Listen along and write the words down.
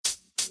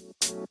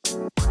Hey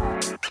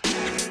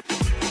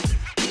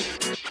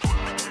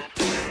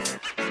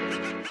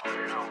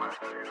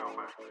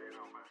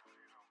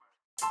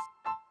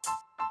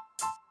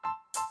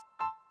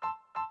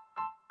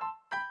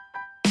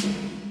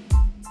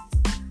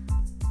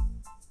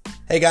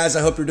guys,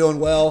 I hope you're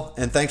doing well,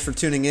 and thanks for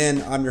tuning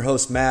in. I'm your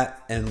host,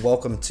 Matt, and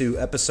welcome to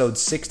episode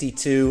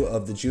 62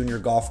 of the Junior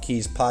Golf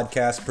Keys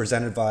podcast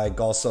presented by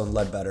Golfzone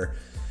Leadbetter.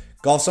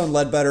 Golfzone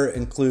Leadbetter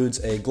includes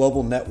a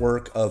global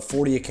network of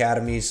 40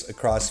 academies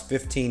across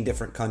 15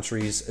 different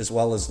countries, as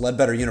well as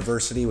Leadbetter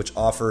University, which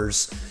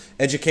offers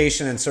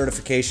education and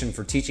certification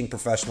for teaching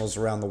professionals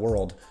around the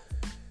world.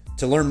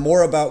 To learn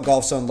more about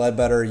Golfzone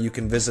Leadbetter, you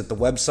can visit the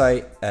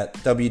website at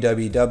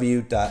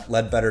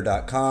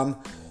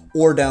www.leadbetter.com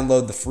or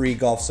download the free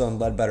Golfzone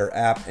Leadbetter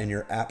app in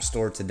your app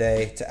store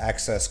today to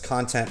access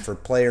content for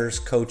players,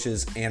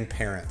 coaches, and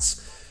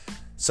parents.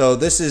 So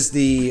this is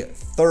the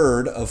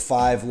third of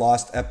 5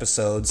 lost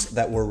episodes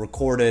that were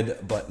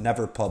recorded but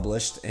never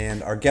published.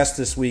 And our guest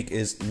this week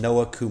is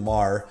Noah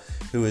Kumar,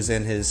 who is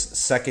in his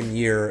second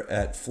year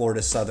at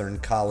Florida Southern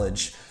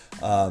College.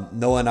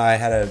 Noah and I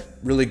had a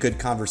really good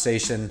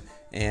conversation,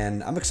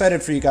 and I'm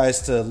excited for you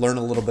guys to learn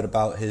a little bit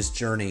about his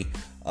journey.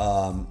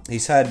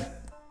 He's had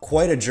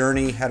quite a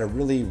journey, had a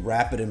really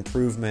rapid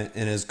improvement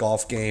in his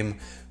golf game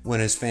when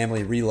his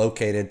family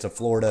relocated to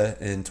Florida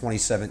in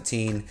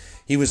 2017.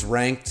 He was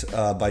ranked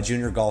by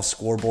Junior Golf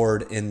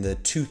Scoreboard in the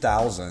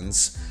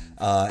 2000s,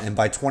 and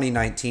by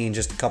 2019,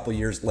 just a couple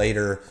years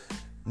later,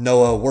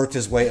 Noah worked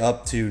his way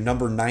up to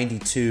number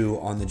 92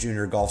 on the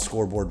Junior Golf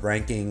Scoreboard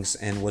rankings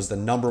and was the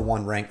number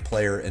 1 ranked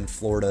player in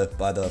Florida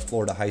by the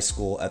Florida High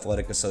School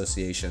Athletic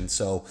Association.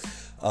 So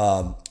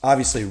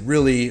obviously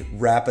really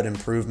rapid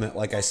improvement,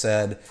 like I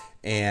said,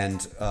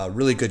 and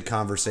really good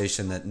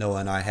conversation that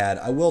Noah and I had.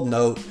 I will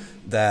note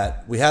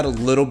that we had a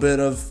little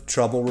bit of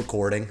trouble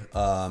recording.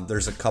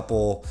 There's a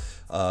couple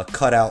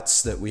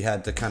cutouts that we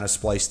had to kind of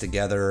splice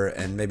together,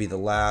 and maybe the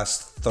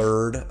last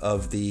third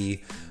of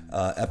the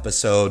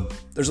episode,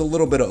 there's a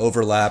little bit of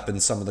overlap in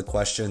some of the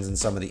questions and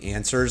some of the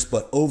answers,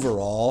 but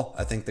overall,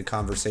 I think the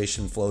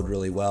conversation flowed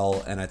really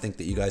well, and I think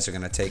that you guys are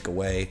going to take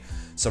away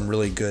some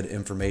really good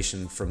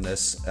information from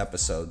this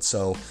episode.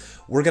 So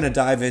we're going to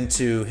dive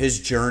into his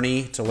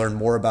journey to learn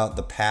more about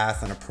the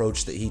path and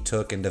approach that he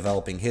took in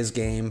developing his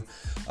game.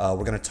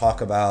 We're going to talk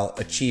about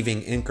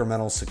achieving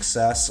incremental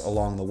success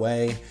along the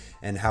way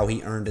and how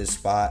he earned his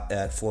spot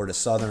at Florida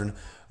Southern.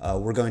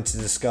 We're going to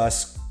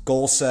discuss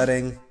goal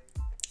setting,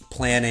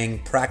 planning,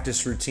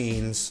 practice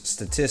routines,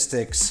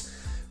 statistics,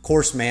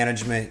 course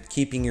management,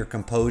 keeping your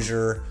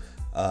composure,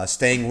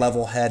 staying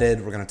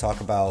level-headed. We're going to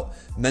talk about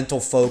mental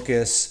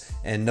focus,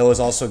 and Noah's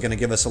also going to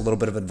give us a little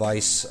bit of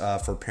advice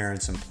for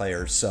parents and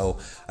players. So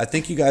I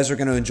think you guys are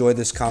going to enjoy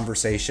this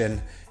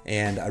conversation,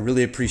 and I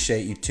really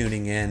appreciate you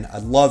tuning in.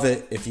 I'd love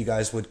it if you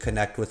guys would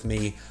connect with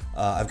me.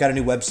 I've got a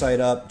new website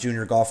up,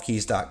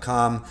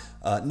 juniorgolfkeys.com.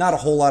 Not a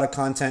whole lot of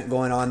content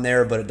going on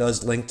there, but it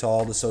does link to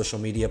all the social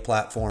media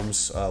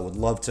platforms. Would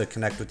love to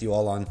connect with you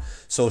all on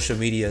social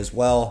media as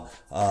well.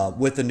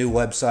 With the new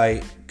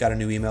website, got a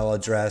new email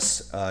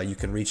address. You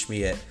can reach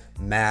me at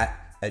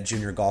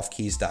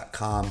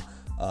matt@juniorgolfkeys.com.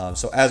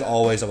 So as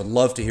always, I would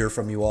love to hear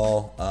from you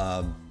all.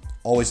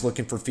 Always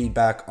looking for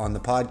feedback on the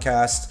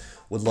podcast.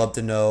 Would love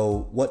to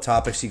know what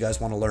topics you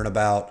guys want to learn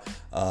about.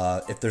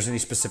 If there's any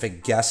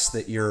specific guests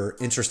that you're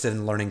interested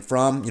in learning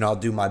from, I'll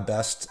do my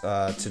best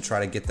to try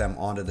to get them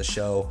onto the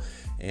show.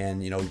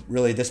 And,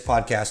 really this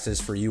podcast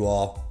is for you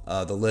all,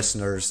 the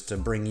listeners, to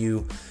bring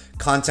you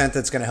content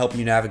that's going to help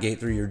you navigate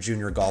through your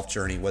junior golf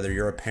journey, whether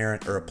you're a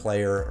parent or a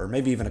player or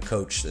maybe even a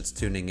coach that's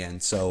tuning in.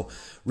 So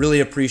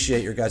really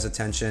appreciate your guys'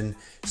 attention.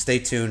 Stay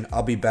tuned.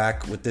 I'll be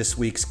back with this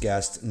week's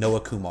guest,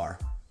 Noah Kumar.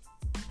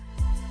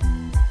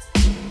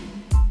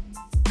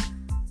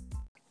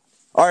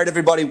 All right,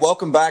 everybody,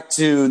 welcome back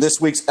to this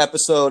week's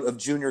episode of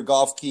Junior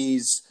Golf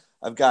Keys.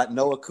 I've got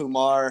Noah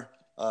Kumar,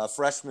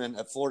 freshman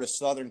at Florida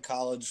Southern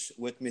College,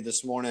 with me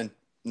this morning.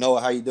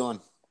 Noah, how you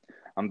doing?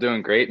 I'm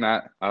doing great,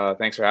 Matt.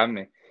 Thanks for having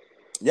me.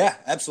 Yeah,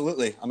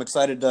 absolutely. I'm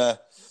excited to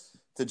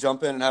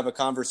jump in and have a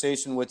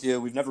conversation with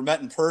you. We've never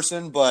met in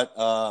person, but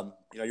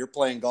you're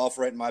playing golf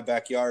right in my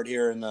backyard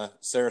here in the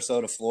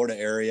Sarasota, Florida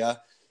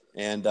area,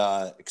 and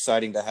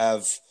exciting to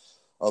have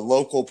a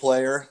local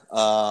player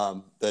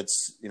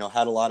that's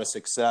had a lot of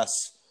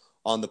success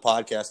on the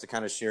podcast to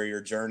kind of share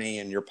your journey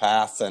and your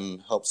path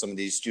and help some of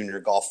these junior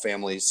golf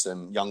families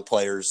and young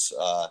players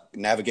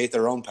navigate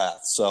their own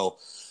path. So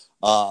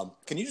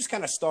can you just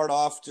kind of start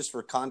off, just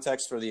for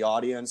context for the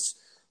audience,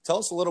 tell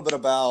us a little bit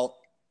about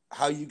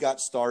how you got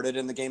started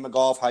in the game of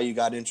golf, how you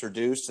got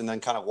introduced, and then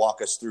kind of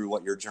walk us through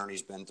what your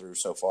journey's been through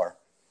so far.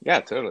 Yeah,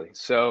 totally.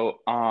 So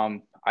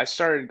I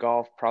started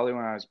golf probably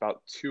when I was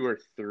about 2 or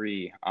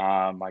 3.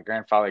 My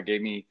grandfather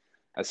gave me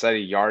a set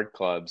of yard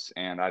clubs,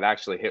 and I'd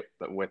actually hit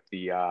with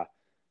the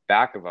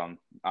back of them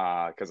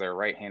because they're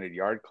right-handed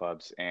yard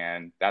clubs,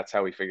 and that's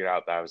how we figured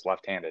out that I was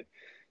left-handed.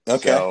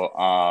 Okay.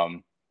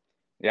 So,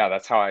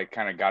 that's how I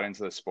kind of got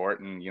into the sport,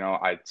 and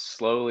I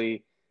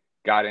slowly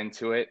got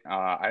into it.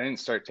 I didn't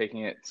start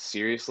taking it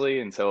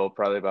seriously until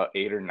probably about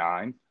 8 or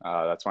 9.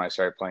 That's when I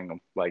started playing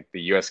like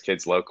the U.S.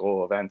 Kids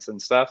local events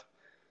and stuff.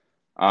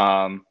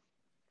 Um,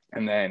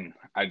 and then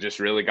I just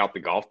really got the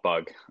golf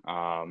bug.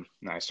 And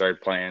I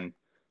started playing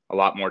a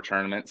lot more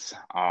tournaments.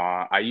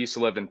 I used to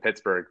live in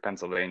Pittsburgh,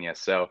 Pennsylvania,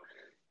 so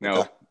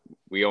Okay.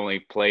 we only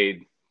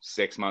played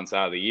 6 months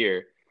out of the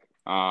year,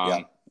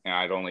 Yeah. and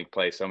I'd only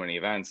play so many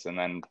events. And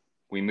then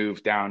we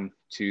moved down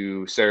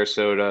to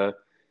Sarasota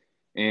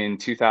in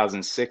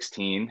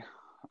 2016.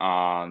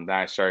 Then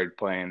I started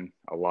playing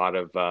a lot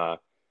of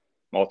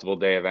multiple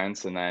day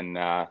events, and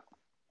then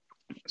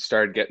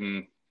started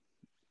getting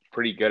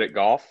pretty good at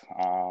golf.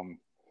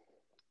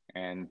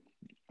 And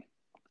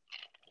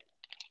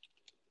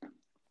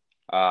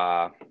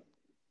uh,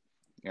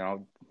 you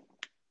know,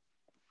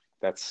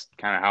 that's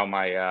kind of how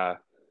my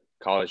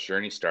college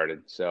journey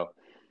started. So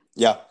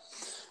Yeah.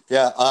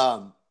 Yeah.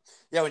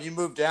 Yeah. When you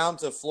moved down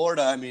to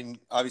Florida, I mean,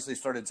 obviously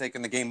started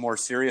taking the game more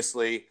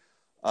seriously.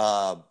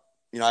 Uh,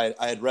 I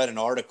had read an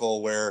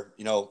article where,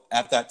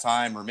 at that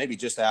time, or maybe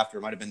just after,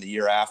 it might have been the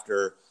year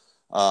after,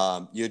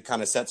 you had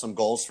kind of set some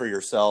goals for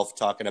yourself,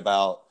 talking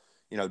about,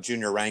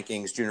 junior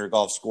rankings, junior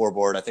golf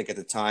scoreboard. I think at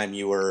the time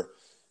you were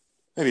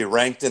maybe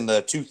ranked in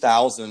the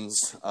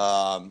 2000s,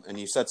 and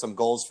you set some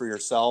goals for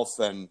yourself,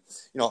 and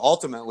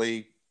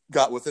ultimately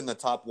got within the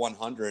top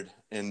 100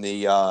 in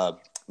the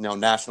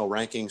national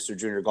rankings through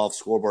Junior Golf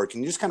Scoreboard.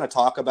 Can you just kind of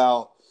talk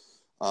about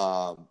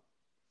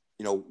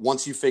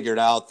once you figured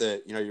out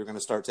that you're going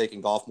to start taking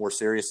golf more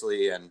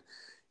seriously, and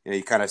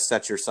you kind of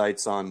set your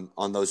sights on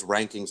those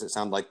rankings? It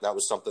sounded like that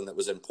was something that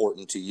was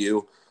important to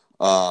you.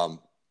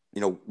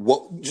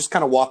 What, just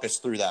kind of walk us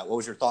through that. What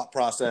was your thought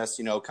process,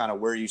 kind of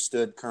where you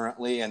stood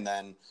currently, and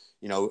then,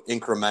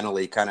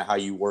 incrementally kind of how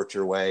you worked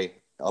your way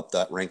up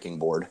that ranking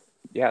board?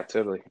 yeah,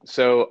 totally.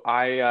 So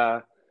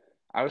I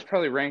was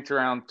probably ranked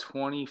around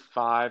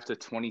 25 to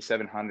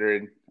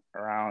 2700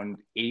 around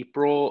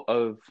April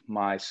of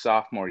my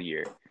sophomore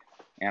year.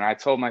 And I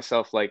told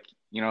myself, like,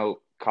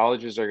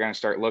 colleges are going to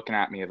start looking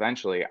at me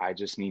eventually. I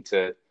just need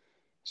to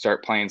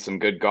start playing some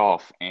good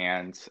golf.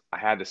 And I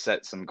had to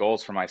set some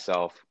goals for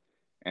myself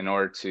in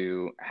order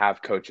to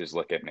have coaches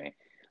look at me.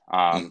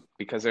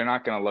 Because they're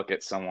not going to look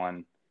at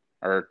someone,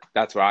 or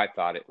that's what I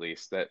thought at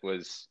least, that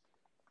was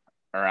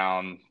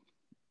around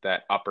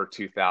that upper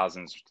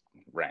 2000s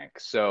rank.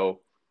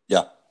 So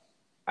Yeah.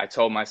 I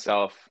told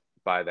myself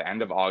by the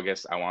end of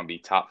August, I want to be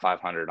top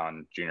 500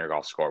 on Junior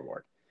Golf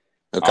Scoreboard.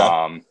 Okay.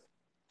 Um,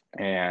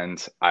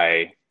 and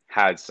I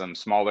had some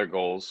smaller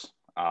goals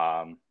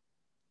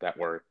that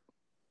were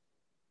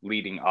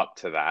leading up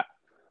to that.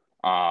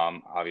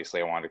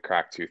 Obviously, I wanted to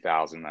crack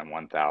 2,000, then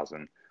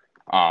 1,000.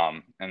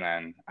 And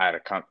then I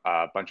had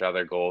a bunch of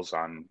other goals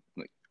on,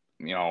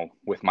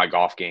 with my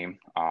golf game,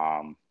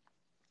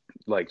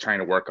 like trying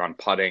to work on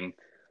putting,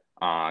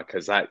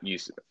 because that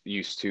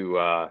used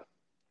to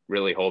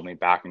really hold me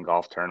back in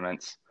golf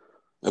tournaments.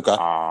 Okay.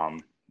 I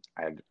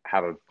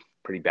have a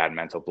pretty bad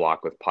mental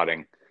block with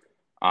putting.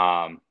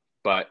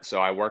 But so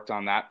I worked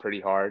on that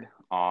pretty hard.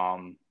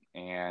 And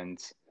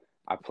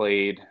I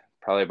played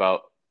probably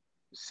about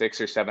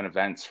 6 or 7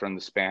 events from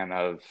the span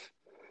of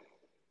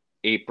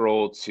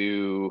April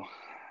to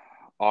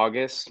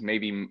August,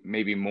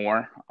 maybe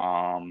more.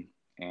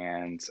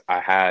 And I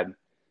had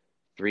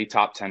 3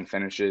 top 10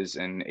 finishes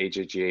in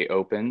AJGA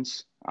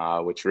Opens,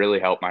 which really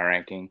helped my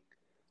ranking.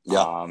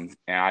 Yeah. And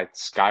I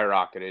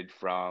skyrocketed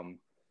from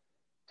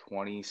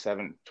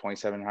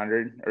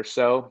 2,700 or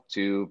so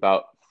to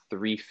about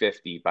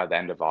 350 by the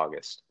end of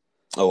August.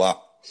 Oh,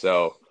 wow.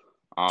 So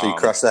You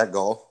crushed that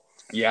goal.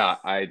 yeah,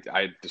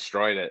 I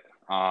destroyed it.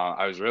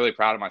 I was really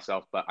proud of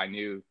myself, but I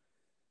knew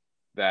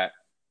that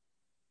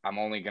I'm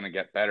only going to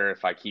get better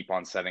if I keep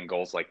on setting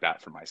goals like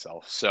that for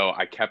myself. So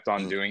I kept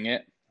on doing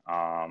it.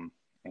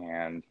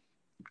 And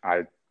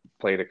I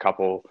played a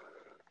couple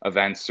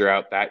events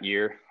throughout that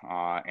year.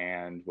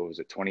 And what was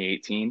it,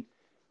 2018?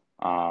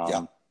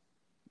 Yeah.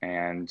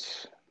 And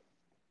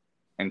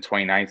in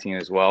 2019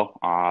 as well.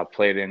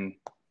 Played in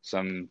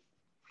some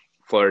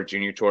Florida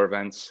Junior Tour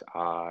events.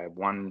 I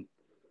won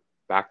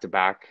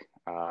back-to-back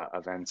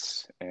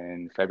events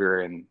in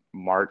February and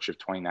March of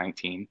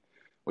 2019,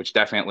 which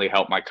definitely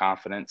helped my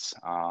confidence.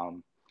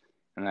 And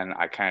then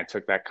I kind of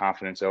took that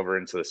confidence over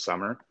into the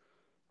summer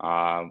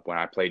when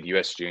I played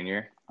U.S.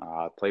 Junior.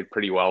 Played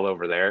pretty well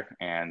over there,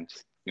 and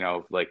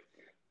like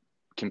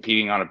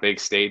competing on a big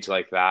stage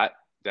like that,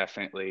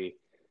 definitely.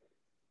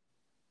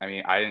 I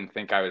mean, I didn't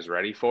think I was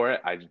ready for it.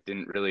 I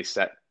didn't really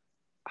set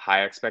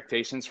high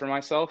expectations for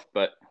myself,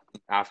 but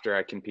after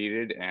I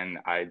competed and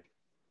I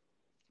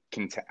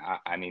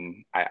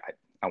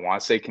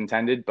want to say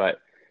contended, but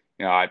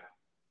I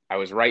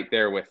was right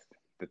there with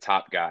the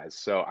top guys,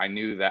 so I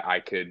knew that I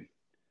could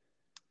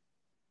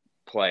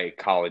play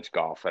college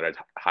golf at a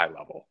high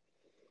level.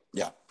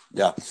 Yeah.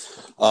 Yeah.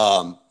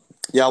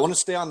 I want to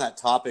stay on that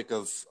topic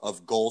of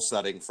goal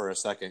setting for a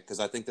second,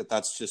 because I think that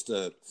that's just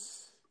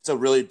it's a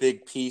really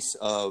big piece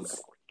of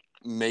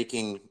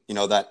making,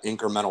 that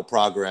incremental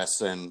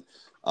progress, and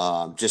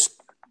just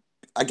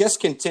I guess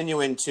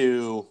continuing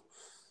to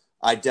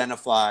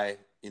identify,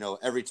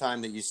 every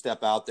time that you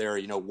step out there,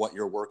 what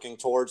you're working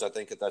towards. I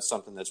think that that's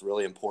something that's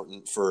really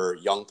important for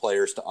young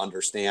players to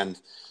understand.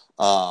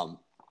 Um,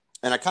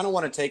 and I kind of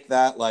want to take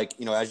that, like,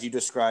 as you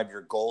described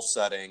your goal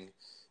setting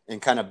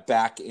and kind of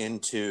back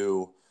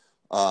into,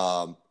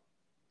 um,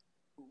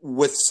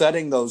 with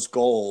setting those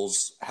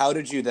goals, how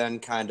did you then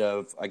kind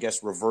of, I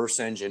guess, reverse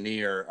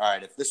engineer? All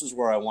right, if this is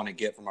where I want to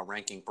get from a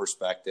ranking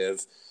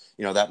perspective,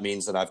 that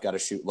means that I've got to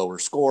shoot lower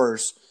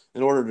scores.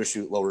 In order to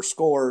shoot lower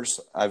scores,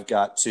 I've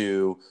got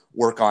to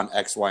work on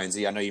X, Y, and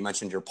Z. I know you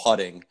mentioned your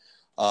putting,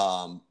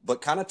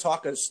 but kind of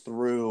talk us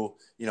through,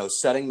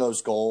 setting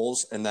those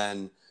goals. And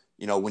then,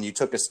 when you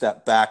took a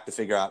step back to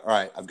figure out, all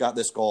right, I've got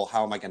this goal.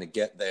 How am I going to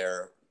get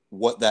there?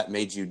 What that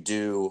made you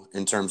do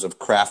in terms of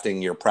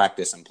crafting your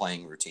practice and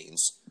playing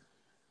routines.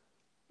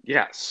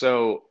 Yeah.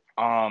 So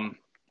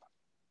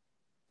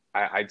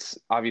I'd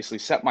obviously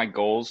set my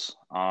goals,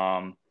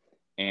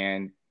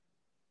 and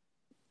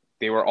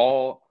they were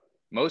all,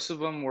 most of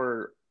them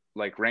were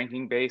like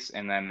ranking based,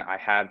 and then I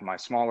had my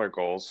smaller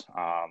goals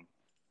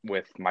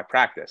with my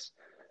practice.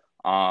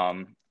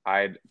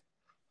 I'd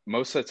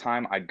Most of the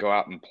time I'd go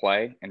out and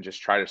play and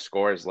just try to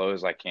score as low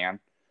as I can,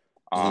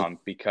 Mm-hmm.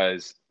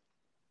 because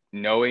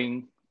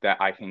knowing that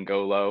I can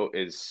go low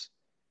is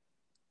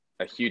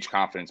a huge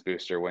confidence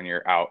booster when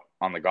you're out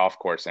on the golf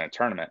course in a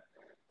tournament.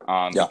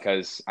 Yeah.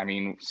 Because I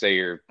mean, say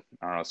you're,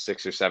 I don't know,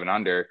 6 or 7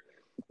 under,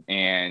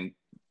 and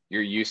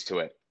you're used to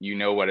it. You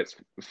know what it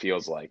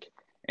feels like,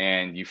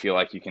 and you feel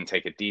like you can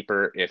take it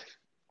deeper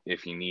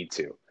if you need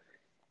to.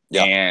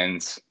 Yeah.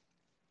 And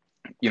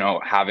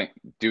having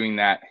doing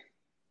that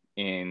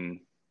in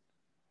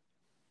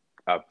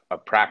a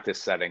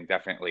practice setting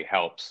definitely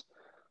helps.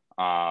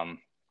 Um,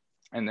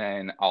 and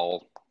then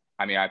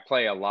I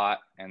play a lot,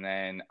 and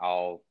then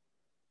I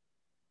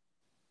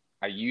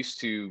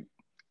used to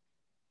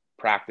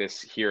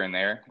practice here and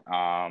there,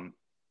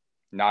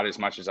 not as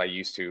much as I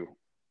used to,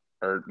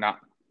 or not.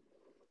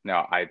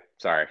 No,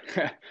 sorry.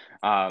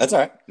 That's all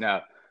right.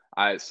 No,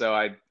 I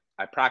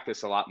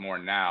practice a lot more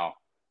now,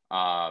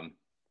 um,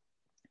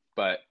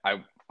 but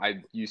I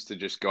used to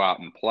just go out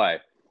and play.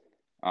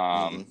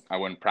 Mm-hmm. I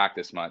wouldn't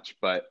practice much,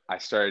 but I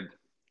started,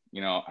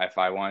 if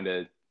I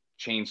wanted to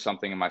change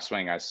something in my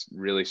swing,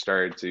 really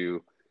started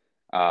to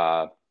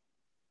uh,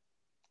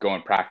 go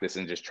and practice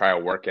and just try to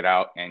work it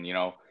out. And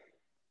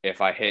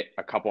if I hit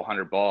a couple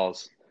hundred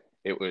balls,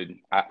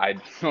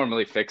 I'd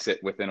normally fix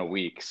it within a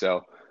week.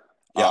 So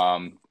Yeah.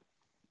 um,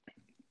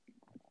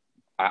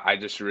 I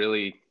just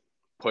really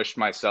pushed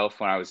myself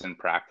when I was in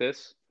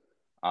practice.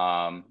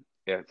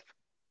 If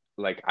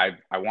like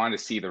I wanted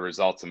to see the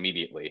results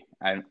immediately,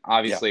 and Yeah.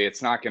 obviously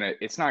it's not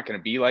gonna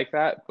be like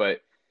that,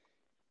 but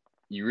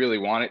you really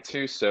want it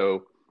to.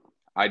 So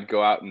I'd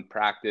go out and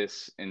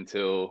practice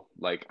until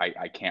like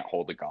I can't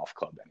hold a golf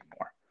club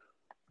anymore.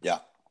 Yeah.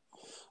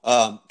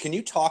 Can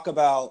you talk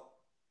about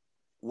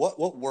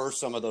what were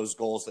some of those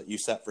goals that you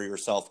set for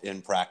yourself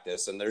in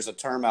practice? And there's a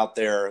term out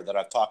there that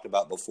I've talked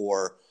about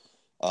before,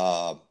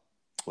 uh,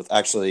 with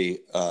actually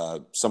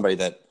somebody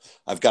that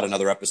I've got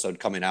another episode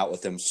coming out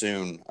with him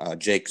soon,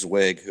 Jake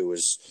Zwig, who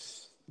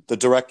is the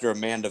director of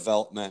man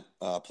development,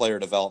 player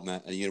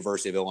development at the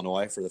University of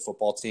Illinois for the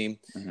football team.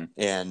 Mm-hmm.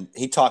 And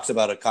he talks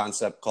about a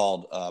concept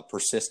called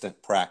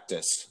persistent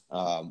practice,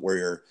 where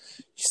you're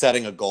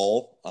setting a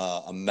goal,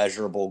 a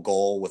measurable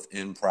goal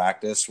within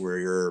practice, where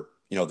you're,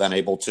 then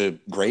able to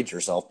grade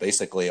yourself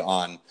basically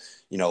on,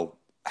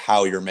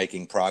 how you're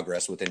making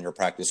progress within your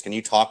practice. Can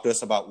you talk to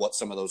us about what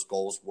some of those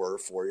goals were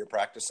for your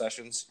practice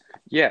sessions?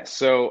 Yeah.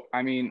 So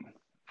I mean,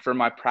 for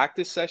my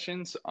practice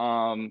sessions,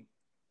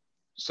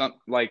 some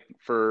like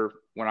for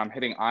when I'm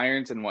hitting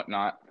irons and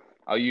whatnot,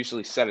 I'll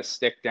usually set a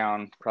stick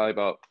down probably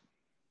about,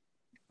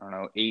 I don't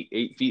know,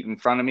 8 feet in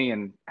front of me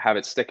and have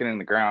it sticking in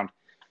the ground,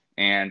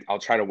 and I'll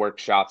try to work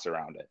shots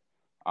around it.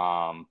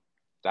 Um,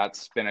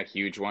 that's been a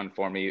huge one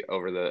for me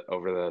over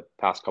the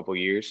past couple of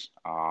years.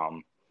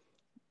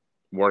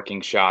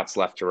 Working shots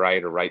left to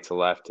right or right to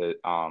left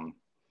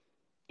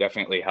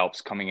definitely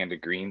helps coming into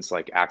greens,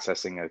 like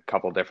accessing a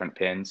couple different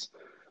pins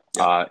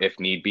Yeah. if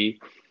need be.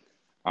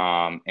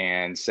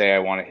 And say I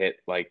want to hit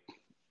like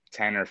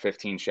 10 or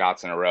 15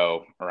 shots in a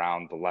row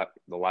around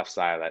the left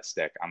side of that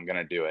stick, I'm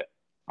gonna do it.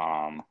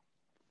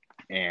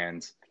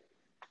 And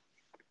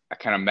I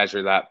kind of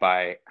measure that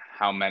by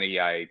how many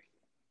I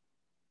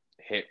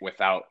hit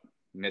without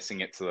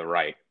missing it to the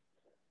right.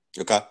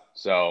 Okay.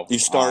 So You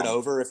start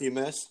over if you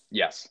miss?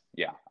 yes,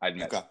 yeah, I'd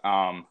miss. Okay.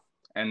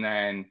 And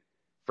then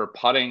for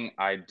putting,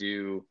 I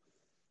do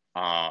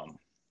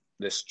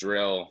this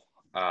drill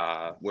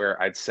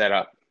where I'd set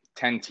up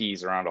 10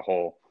 tees around a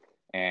hole,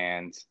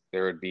 and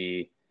there would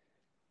be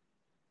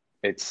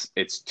it's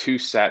 2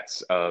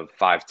 sets of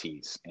 5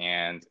 tees,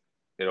 and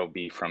it'll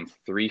be from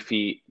 3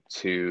 feet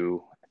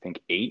to I think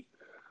 8. Okay.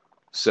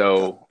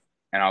 So,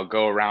 and I'll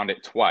go around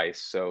it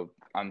twice. So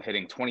I'm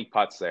hitting 20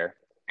 putts there,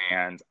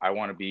 and I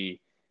want to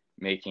be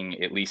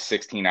making at least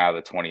 16 out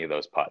of the 20 of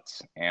those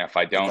putts. And if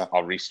I don't, Okay.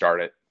 I'll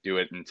restart it, do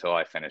it until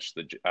I finish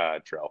the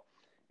drill.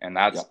 And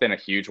that's Yeah. been a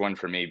huge one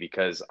for me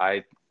because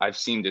I've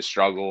seemed to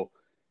struggle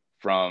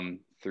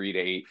from 3 to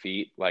 8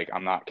 feet. Like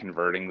I'm not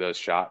converting those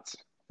shots,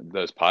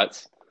 those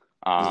putts,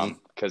 Hmm.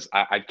 because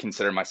I'd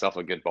consider myself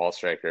a good ball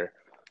striker.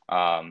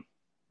 Um,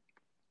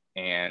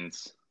 and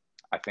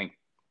I think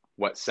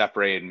what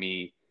separated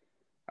me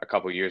a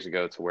couple years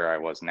ago to where I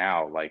was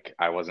now, like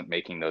I wasn't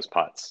making those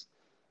putts.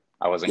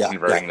 I wasn't Yeah. Yeah.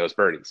 converting those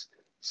birdies.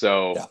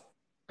 So Yeah.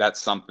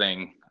 that's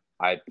something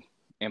I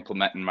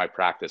implement in my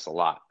practice a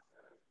lot.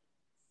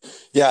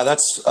 Yeah,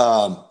 that's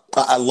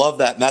I love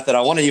that method.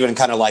 I want to even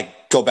kind of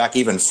like go back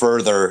even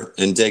further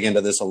and dig into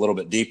this a little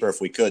bit deeper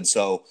if we could.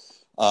 So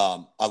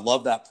I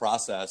love that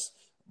process,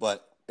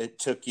 but it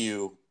took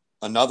you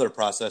another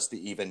process to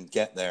even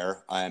get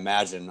there, I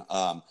imagine.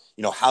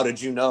 How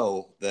did you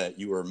know that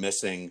you were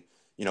missing,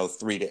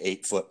 3 to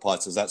 8 foot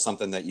putts? Is that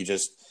something that you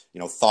just,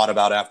 thought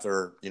about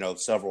after,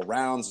 several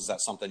rounds? Is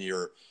that something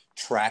you're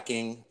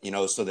tracking,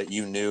 so that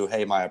you knew,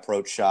 hey, my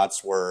approach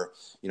shots were,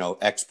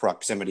 X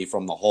proximity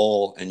from the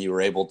hole, and you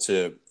were able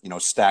to,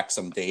 stack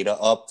some data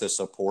up to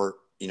support,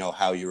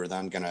 how you were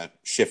then going to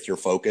shift your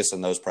focus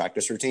in those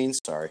practice routines?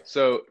 Sorry.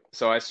 So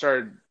I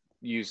started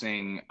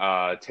using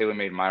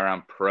TaylorMade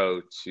MyRound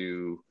Pro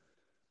to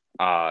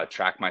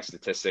track my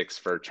statistics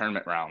for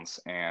tournament rounds,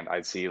 and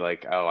I'd see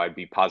like, oh, I'd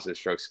be positive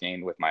strokes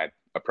gained with my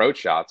approach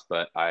shots,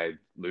 but I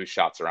lose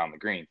shots around the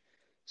green.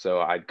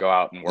 So I'd go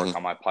out and work Mm-hmm.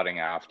 on my putting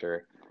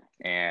after,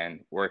 and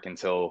work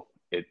until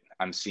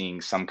I'm seeing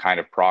some kind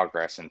of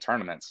progress in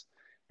tournaments.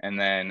 And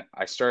then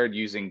I started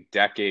using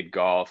Decade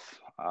Golf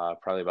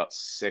probably about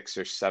 6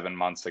 or 7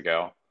 months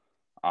ago,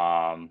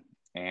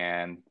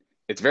 and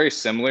it's very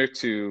similar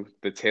to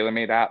the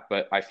TaylorMade app,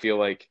 but I feel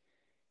like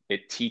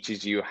it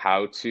teaches you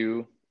how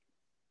to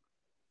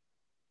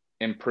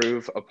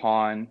improve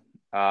upon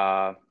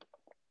uh,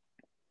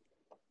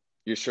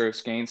 your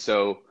strokes gained.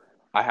 So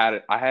I had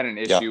an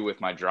Yeah. issue with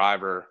my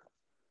driver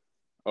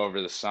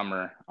over the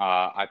summer.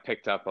 I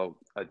picked up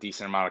a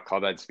decent amount of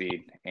club head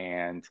speed,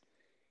 and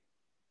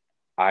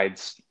I'd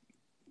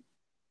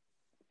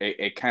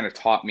it kind of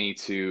taught me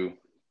to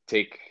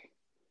take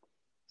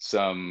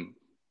some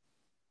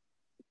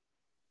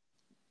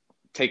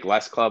take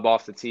less club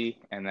off the tee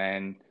and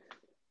then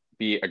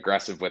be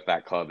aggressive with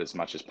that club as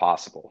much as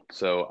possible.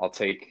 So I'll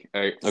take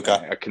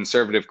Okay. a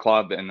conservative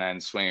club and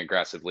then swing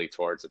aggressively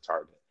towards a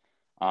target.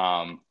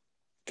 Um,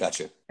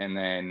 Gotcha. and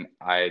then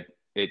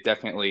it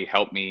definitely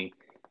helped me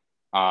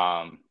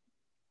um,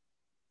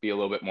 be a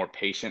little bit more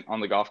patient on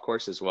the golf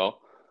course as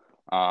well.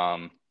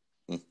 Um,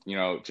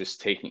 Mm.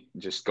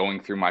 just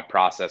going through my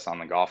process on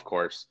the golf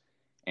course,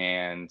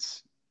 and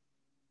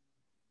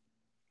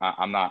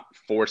I'm not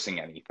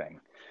forcing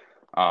anything.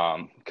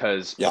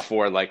 Because Yeah.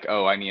 before, like,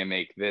 oh, I need to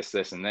make this,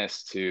 and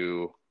this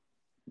to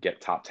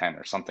get top 10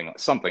 or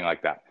something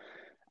like that.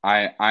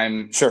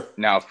 I'm Sure.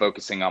 now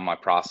focusing on my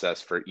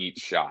process for each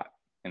shot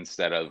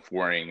instead of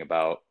worrying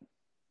about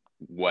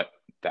what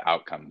the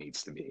outcome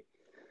needs to be.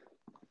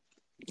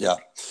 Yeah.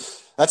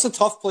 That's a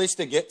tough place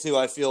to get to,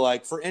 I feel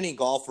like, for any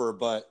golfer,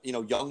 but,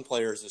 young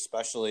players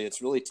especially.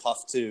 It's really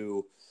tough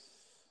to,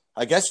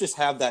 I guess, just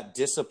have that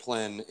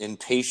discipline and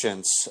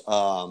patience.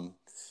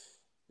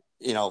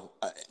 You know,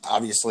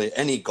 Obviously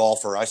any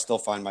golfer, I still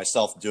find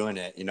myself doing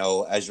it,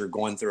 as you're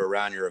going through a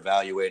round, you're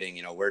evaluating,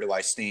 where do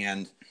I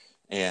stand?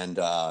 And,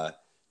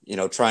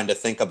 trying to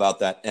think about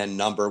that end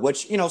number,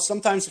 which,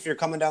 sometimes if you're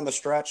coming down the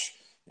stretch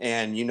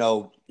and,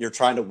 you're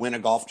trying to win a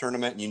golf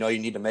tournament and, you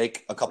need to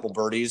make a couple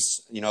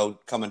birdies,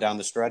 coming down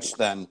the stretch,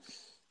 then,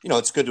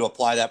 it's good to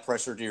apply that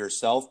pressure to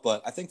yourself.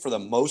 But I think for the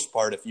most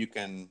part, if you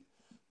can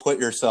put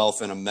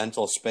yourself in a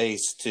mental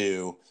space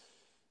to,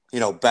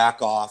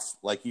 back off,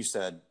 like you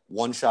said,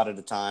 one shot at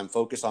a time,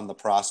 focus on the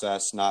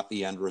process, not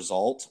the end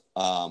result.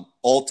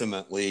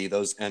 Ultimately,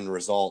 those end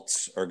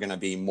results are going to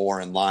be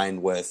more in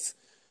line with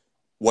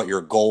what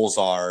your goals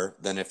are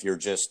than if you're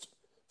just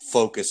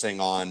focusing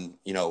on,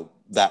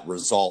 that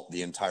result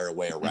the entire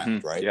way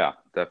around, right? Yeah,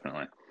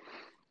 definitely.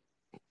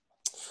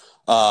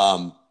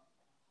 Um,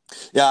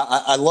 Yeah,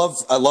 I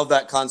love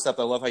that concept.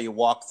 I love how you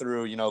walk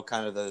through,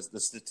 kind of the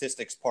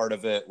statistics part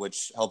of it,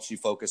 which helps you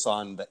focus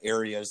on the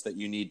areas that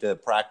you need to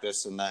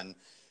practice, and then,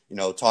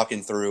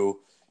 talking through,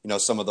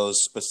 some of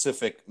those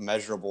specific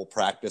measurable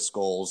practice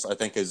goals. I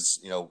think is,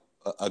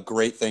 a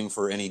great thing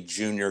for any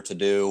junior to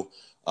do.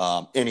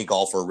 Any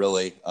golfer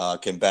really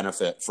can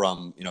benefit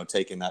from,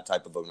 taking that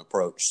type of an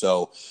approach.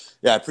 So,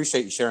 yeah, I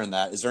appreciate you sharing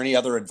that. Is there any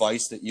other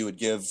advice that you would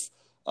give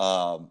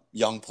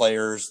young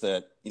players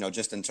that,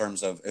 just in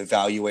terms of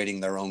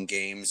evaluating their own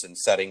games and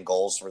setting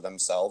goals for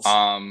themselves?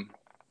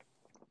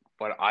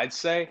 What I'd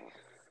say,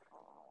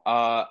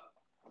 uh,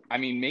 I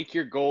mean, make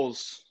your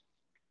goals,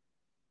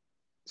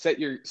 set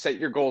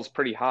your goals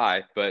pretty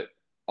high, but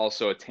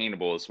also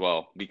attainable as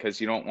well, because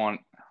you don't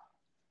want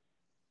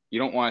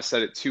to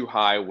set it too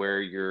high where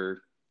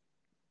you're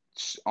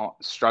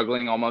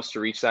struggling almost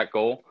to reach that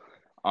goal.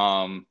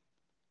 Um,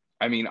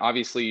 I mean,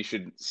 obviously, you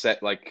should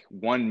set like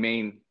one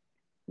main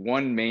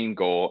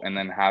goal and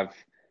then have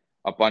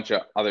a bunch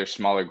of other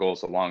smaller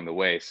goals along the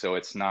way. So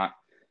it's not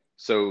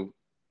so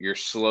you're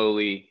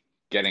slowly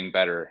getting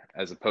better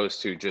as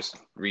opposed to just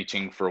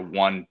reaching for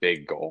one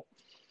big goal.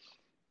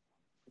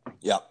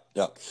 Yeah.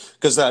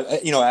 Because that,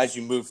 as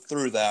you move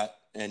through that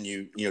and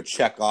you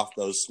check off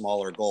those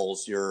smaller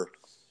goals, you're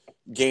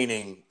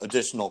gaining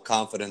additional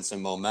confidence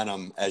and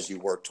momentum as you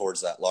work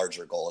towards that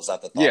larger goal. Is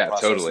that the thought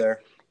process totally.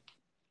 there?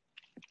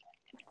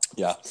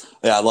 Yeah,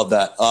 I love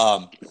that.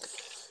 I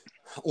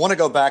want to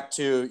go back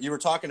to, you were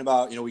talking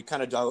about, we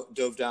kind of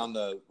dove down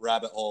the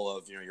rabbit hole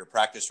of, your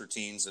practice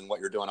routines and what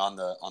you're doing on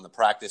the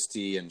practice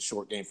tee and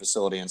short game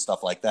facility and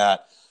stuff like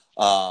that.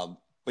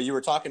 But you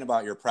were talking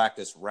about your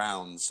practice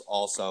rounds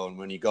also. And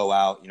when you go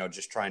out,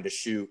 just trying to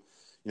shoot,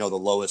 the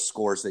lowest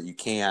scores that you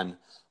can.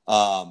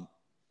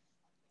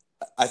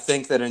 I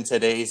think that in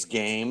today's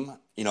game,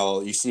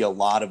 you see a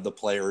lot of the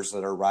players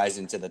that are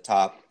rising to the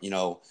top,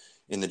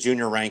 in the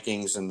junior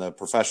rankings and the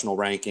professional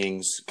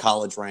rankings,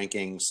 college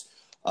rankings.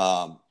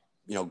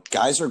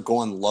 Guys are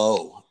going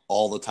low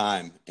all the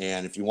time.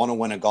 And if you want to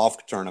win a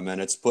golf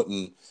tournament, it's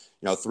putting,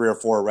 3 or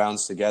 4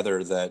 rounds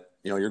together that,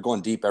 you're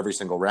going deep every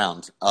single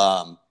round.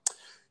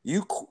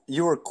 You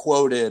were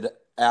quoted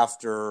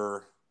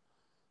after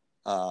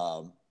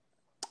a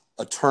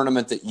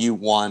tournament that you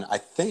won, I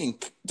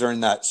think during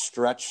that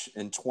stretch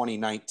in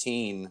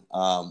 2019,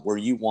 where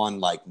you won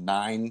like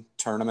 9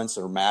 tournaments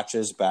or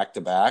matches back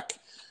to back.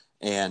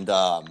 And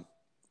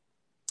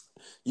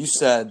you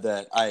said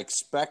that I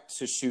expect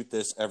to shoot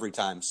this every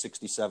time,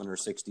 67 or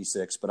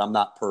 66, but I'm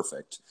not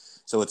perfect.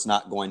 So it's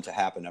not going to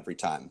happen every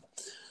time.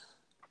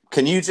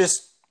 Can you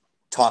just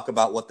talk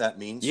about what that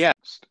means? Yeah.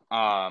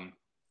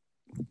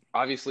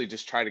 Obviously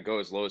just try to go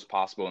as low as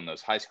possible in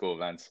those high school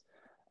events.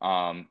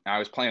 I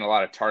was playing a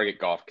lot of target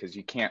golf because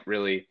you can't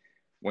really,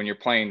 when you're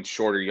playing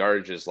shorter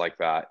yardages like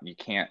that, you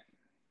can't,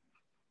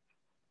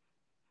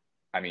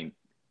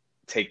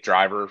 take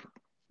driver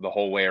the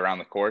whole way around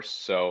the course.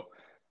 So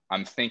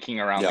I'm thinking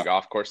around the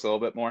golf course a little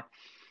bit more,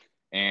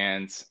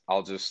 and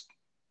I'll just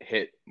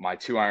hit my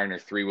 2-iron or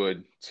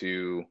 3-wood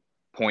to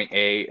point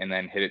A and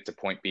then hit it to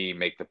point B,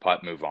 make the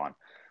putt, move on.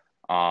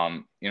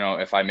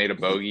 If I made a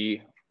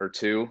bogey or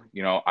 2,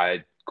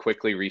 I'd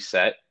quickly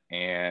reset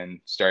and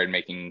started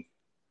making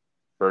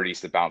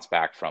birdies to bounce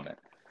back from it.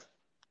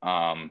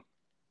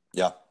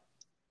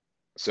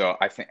 So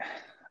I think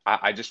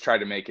I just tried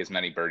to make as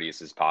many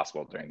birdies as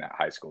possible during that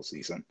high school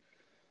season.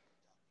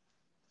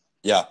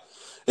 Yeah.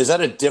 Is that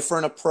a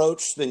different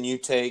approach than you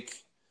take,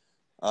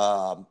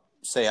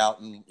 say out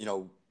in,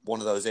 one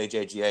of those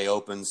AJGA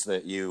Opens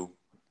that you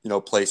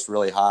placed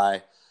really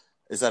high?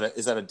 Is that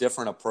a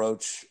different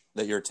approach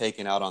that you're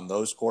taking out on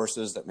those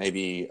courses that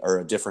maybe are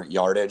a different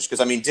yardage?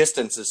 Because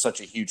distance is such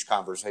a huge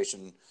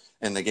conversation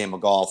in the game of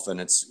golf, and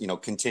it's,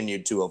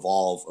 continued to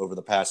evolve over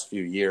the past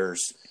few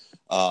years.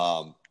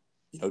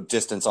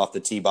 Distance off the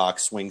tee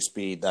box, swing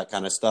speed, that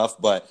kind of stuff.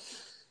 But,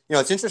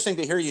 it's interesting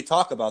to hear you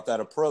talk about that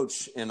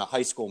approach in a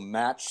high school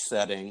match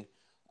setting,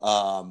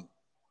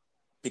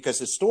 because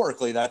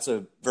historically that's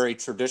a very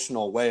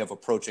traditional way of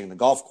approaching the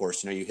golf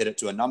course. You hit it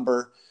to a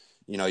number,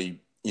 you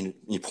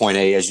point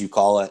A, as you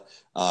call it,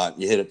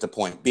 you hit it to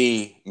point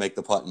B, make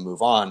the putt and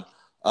move on.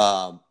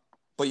 But,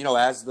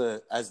 as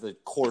the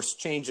course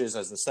changes,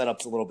 as the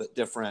setup's a little bit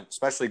different,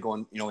 especially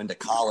going, into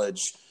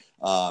college,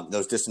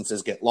 those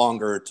distances get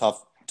longer,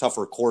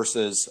 tougher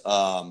courses.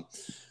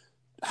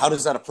 How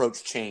does that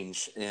approach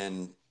change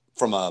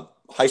from a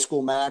high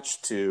school match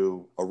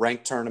to a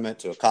ranked tournament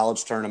to a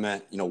college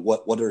tournament?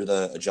 What are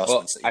the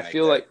adjustments that you make? I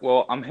feel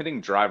there? I'm hitting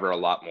driver a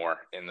lot more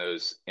in the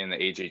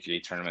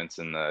AJGA tournaments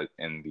and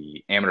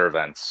the amateur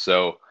events.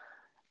 So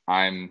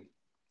I'm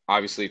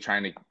obviously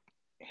trying to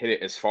hit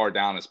it as far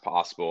down as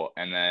possible.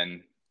 And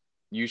then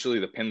usually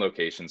the pin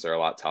locations are a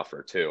lot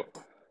tougher too.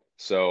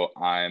 So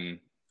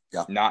I'm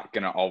not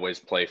going to always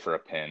play for a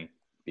pin,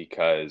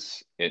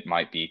 because it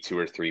might be 2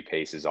 or 3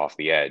 paces off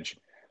the edge.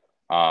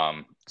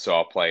 So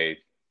I'll play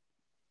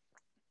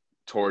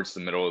towards the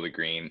middle of the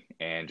green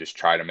and just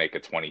try to make a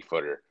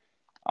 20-footer.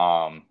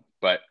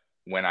 But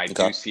when I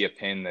do see a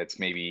pin that's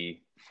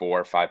maybe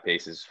 4 or 5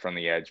 paces from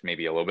the edge,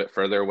 maybe a little bit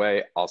further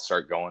away, I'll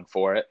start going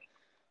for it.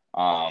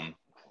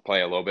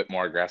 Play a little bit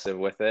more aggressive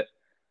with it.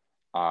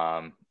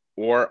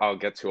 Or I'll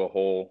get to a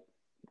hole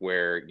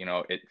where,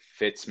 it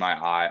fits my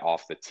eye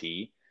off the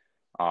tee.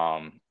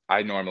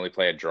 I normally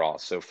play a draw.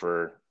 So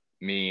for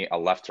me, a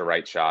left to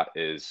right shot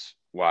is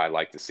what I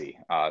like to see,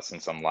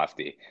 since I'm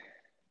lefty.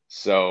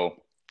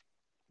 So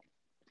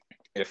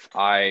if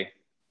I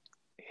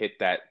hit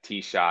that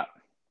tee shot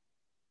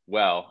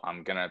well,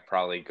 I'm going to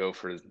probably go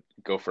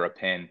for a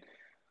pin,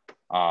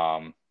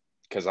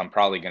 because I'm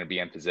probably going to be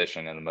in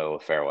position in the middle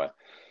of the fairway.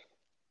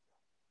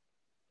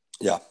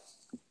 Yeah.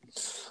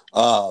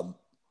 I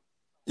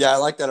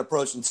like that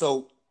approach. And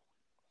so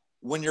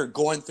when you're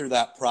going through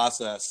that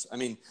process,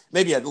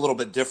 maybe a little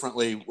bit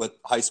differently with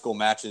high school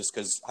matches,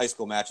 because high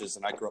school matches,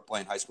 and I grew up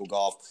playing high school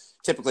golf,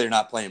 typically you're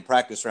not playing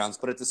practice rounds,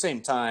 but at the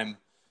same time,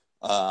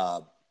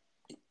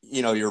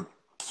 you're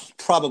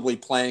probably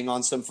playing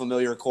on some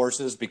familiar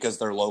courses because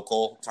they're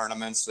local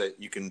tournaments that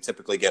you can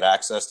typically get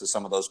access to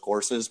some of those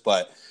courses.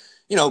 But,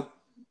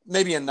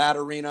 maybe in that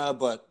arena,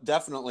 but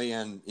definitely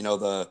in,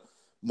 the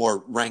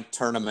more ranked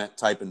tournament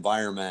type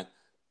environment.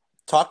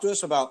 Talk to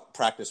us about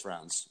practice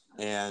rounds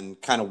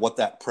and kind of what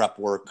that prep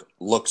work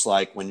looks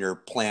like when you're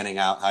planning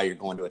out how you're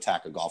going to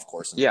attack a golf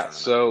course in a Yeah,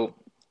 tournament. so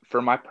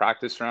for my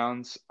practice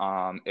rounds,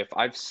 if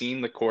I've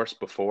seen the course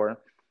before,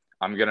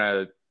 I'm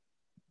gonna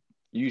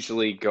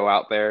usually go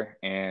out there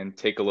and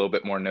take a little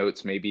bit more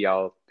notes. Maybe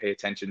I'll pay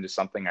attention to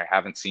something I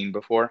haven't seen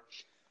before.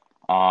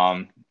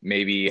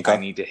 Maybe I Okay.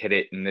 need to hit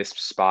it in this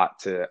spot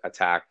to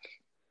attack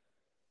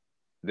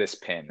this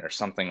pin or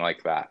something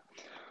like that.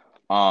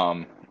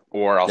 Um,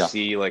 or I'll Yeah.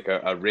 see like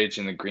a ridge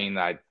in the green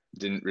that I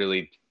didn't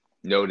really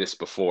notice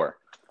before.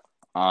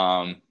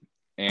 Um,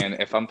 and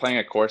if I'm playing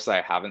a course that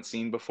I haven't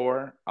seen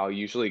before, I'll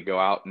usually go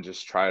out and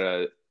just try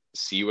to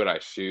see what I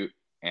shoot.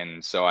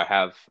 And so I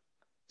have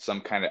some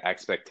kind of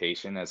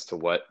expectation as to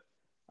what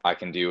I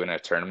can do in a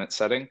tournament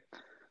setting.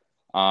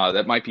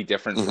 That might be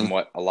different from Hmm.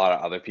 what a lot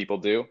of other people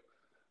do.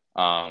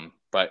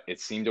 But it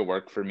seemed to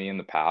work for me in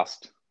the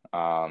past.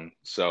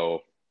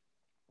 So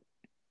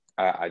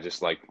I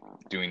just like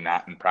doing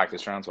that in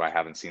practice rounds when I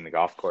haven't seen the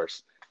golf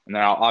course. And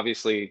then I'll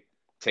obviously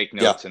take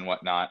Yeah. notes and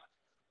whatnot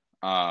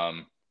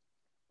um,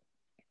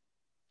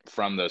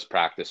 from those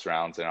practice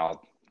rounds, and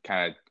I'll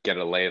kind of get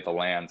a lay of the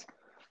land.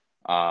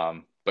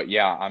 But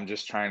yeah, I'm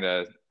just trying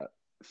to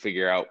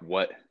figure out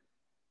what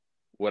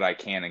I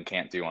can and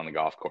can't do on the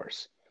golf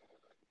course.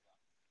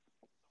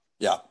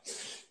 Yeah.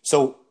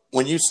 So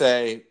when you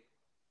say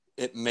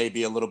it may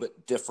be a little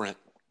bit different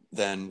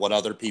than what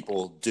other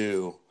people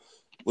do,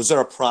 was there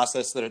a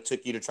process that it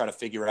took you to try to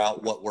figure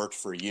out what worked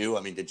for you?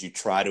 I mean, did you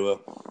try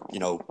to, you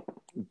know,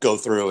 go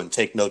through and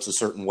take notes a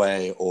certain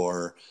way,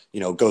 or,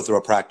 go through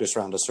a practice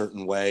round a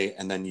certain way,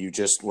 and then you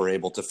just were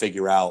able to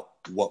figure out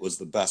what was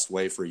the best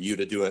way for you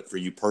to do it for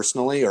you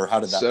personally, or how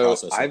did that So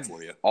process look I've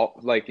for you?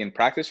 like in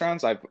practice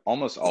rounds, I've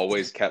almost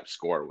always kept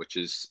score, which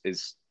is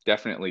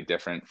definitely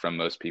different from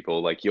most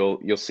people. Like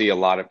you'll see a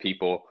lot of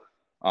people,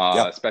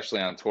 Yeah.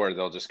 especially on tour,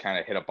 they'll just kind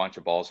of hit a bunch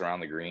of balls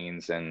around the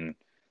greens and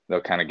they'll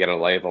kind of get a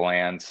lay of the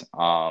land.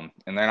 And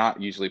they're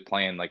not usually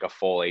playing like a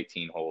full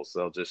 18 holes.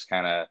 They'll just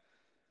kind of,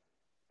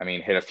 I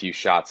mean, hit a few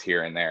shots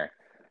here and there.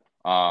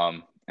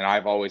 And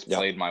I've always Yeah.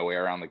 played my way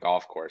around the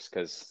golf course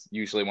because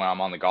usually when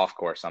I'm on the golf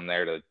course, I'm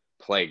there to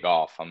play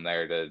golf. I'm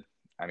there to,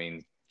 I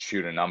mean,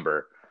 shoot a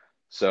number.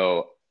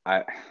 So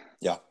I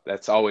Yeah.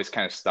 that's always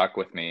kind of stuck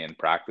with me in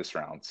practice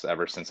rounds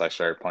ever since I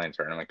started playing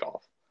tournament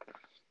golf.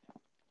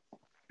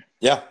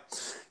 Yeah.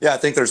 Yeah. I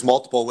think there's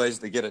multiple ways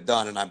to get it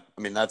done. And I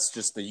mean, that's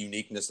just the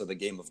uniqueness of the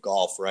game of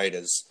golf, right?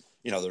 Is,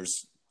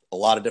 there's a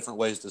lot of different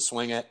ways to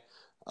swing it.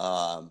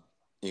 Um,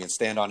 you can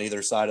stand on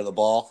either side of the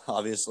ball.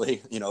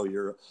 Obviously,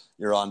 you're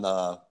on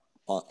the,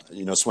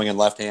 swinging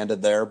left-handed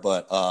there,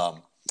 but,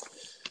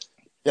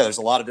 yeah, there's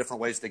a lot of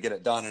different ways to get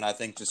it done. And I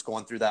think just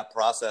going through that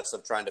process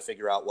of trying to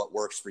figure out what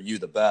works for you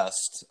the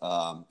best,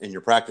 in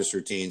your practice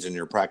routines, in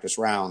your practice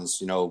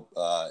rounds,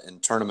 in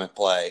tournament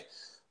play,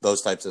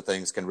 those types of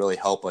things can really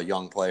help a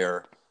young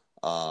player,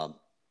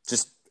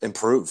 just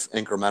improve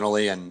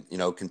incrementally and,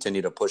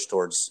 continue to push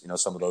towards,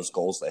 some of those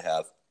goals they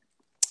have.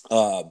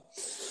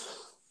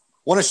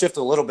 Want to shift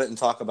a little bit and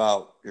talk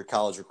about your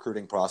college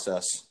recruiting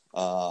process.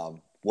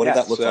 What did Yeah,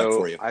 that look like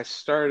for so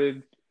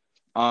you?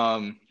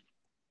 um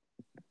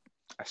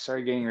I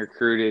started getting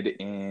recruited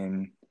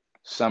in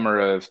summer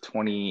of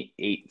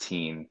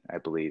 2018, I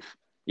believe.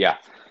 Yeah.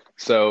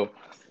 So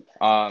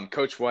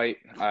Coach White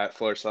at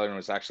Florida Southern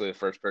was actually the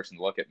first person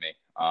to look at me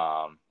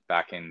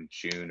back in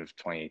June of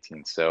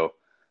 2018. So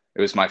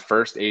it was my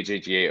first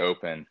AJGA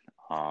Open,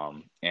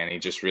 and he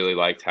just really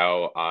liked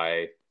how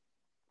I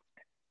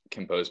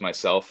composed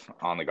myself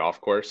on the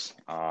golf course.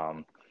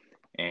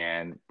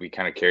 And we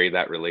kind of carried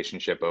that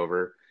relationship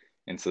over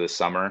into the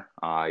summer.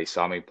 He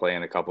saw me play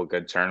in a couple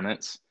good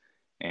tournaments,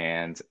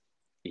 and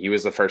he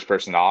was the first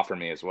person to offer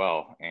me as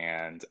well.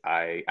 And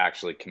I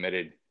actually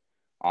committed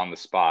on the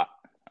spot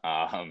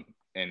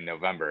in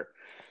November.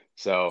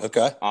 So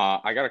Okay.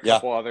 I got a Yeah.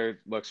 couple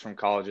other looks from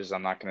colleges.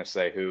 I'm not going to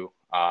say who,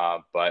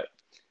 but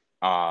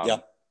Yeah.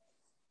 um,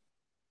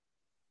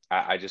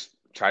 I just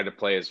tried to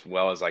play as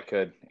well as I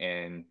could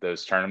in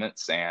those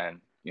tournaments, and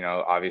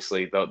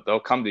obviously they'll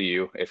come to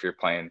you if you're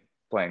playing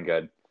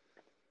good.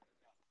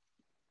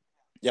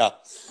 Yeah.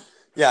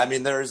 Yeah. I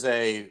mean, there's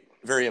a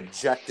very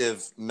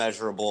objective,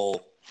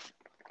 measurable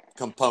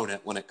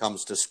component when it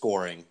comes to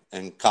scoring.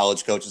 And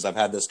college coaches, I've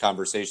had this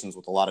conversations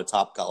with a lot of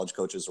top college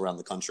coaches around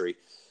the country.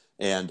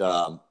 And,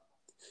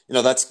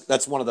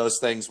 that's one of those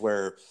things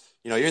where,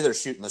 you're either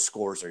shooting the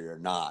scores or you're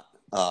not.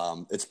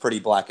 It's pretty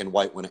black and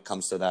white when it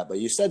comes to that. But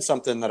you said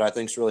something that I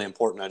think is really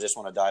important. I just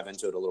want to dive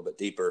into it a little bit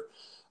deeper.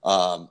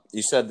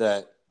 You said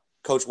that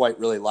Coach White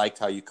really liked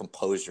how you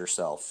compose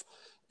yourself.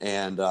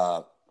 And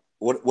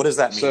what does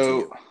that mean to So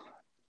you?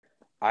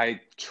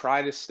 I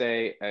try to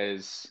stay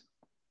as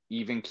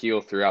even keel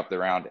throughout the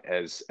round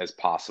as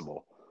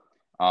possible.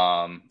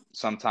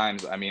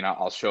 Sometimes, I mean,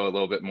 I'll show a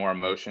little bit more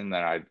emotion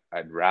than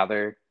I'd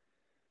rather,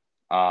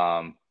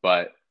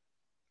 but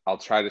I'll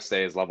try to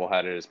stay as level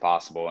headed as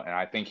possible. And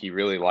I think he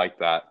really liked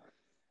that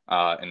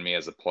in me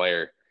as a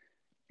player.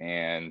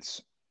 And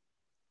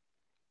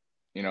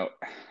you know,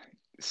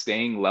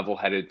 staying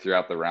level-headed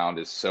throughout the round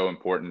is so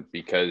important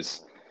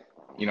because,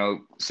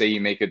 say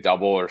you make a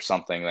double or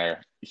something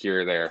there,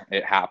 here or there,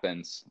 it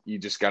happens. You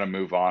just got to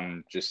move on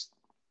and just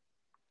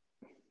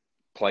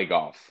play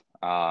golf.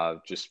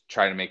 Just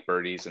try to make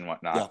birdies and Yeah.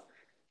 whatnot.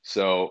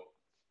 So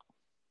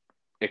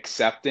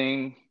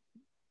accepting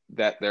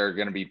that there are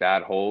going to be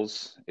bad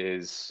holes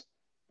is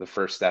the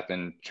first step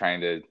in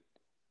trying to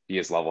be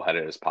as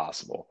level-headed as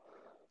possible.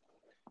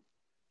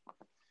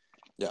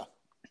 Yeah.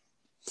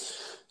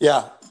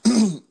 Yeah.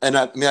 And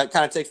I mean, that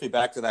kind of takes me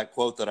back to that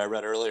quote that I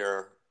read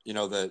earlier,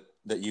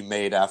 that you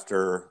made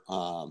after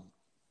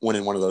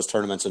winning one of those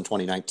tournaments in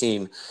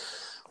 2019,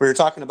 where you're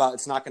talking about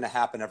it's not going to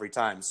happen every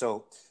time.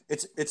 So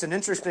it's an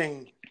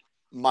interesting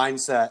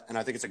mindset, and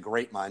I think it's a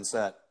great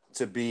mindset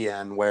to be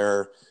in,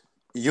 where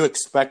you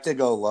expect to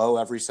go low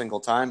every single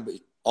time, but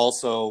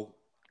also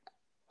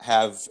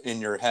have in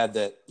your head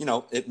that,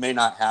 it may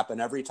not happen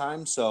every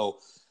time. So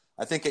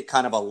I think it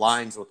kind of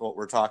aligns with what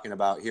we're talking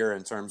about here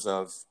in terms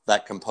of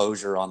that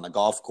composure on the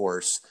golf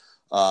course.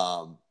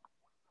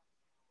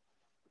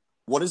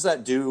 What does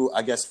that do,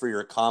 I guess, for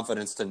your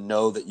confidence to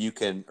know that you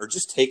can, or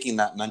just taking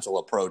that mental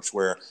approach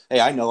where,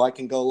 hey, I know I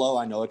can go low.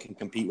 I know I can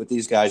compete with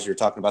these guys. You're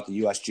talking about the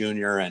U.S.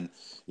 Junior and,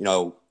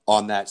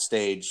 on that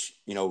stage,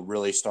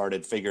 really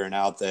started figuring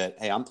out that,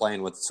 hey, I'm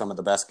playing with some of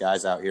the best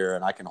guys out here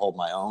and I can hold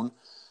my own.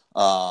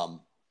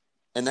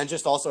 And then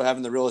just also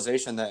having the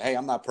realization that, hey,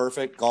 I'm not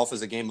perfect. Golf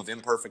is a game of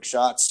imperfect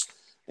shots.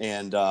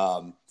 And,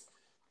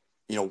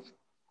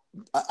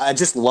 I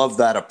just love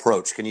that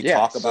approach. Can you Yeah,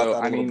 talk about so that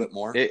a I little mean, bit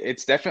more?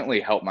 it's definitely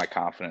helped my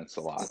confidence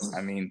a lot.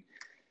 I mean,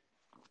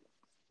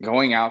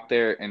 going out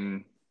there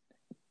and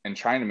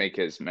trying to make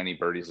as many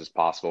birdies as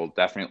possible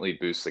definitely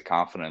boosts the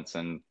confidence.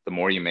 And the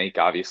more you make,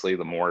 obviously,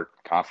 the more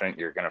confident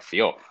you're going to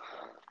feel.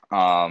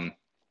 And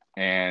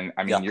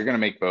I mean, Yeah. you're going to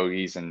make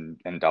bogeys and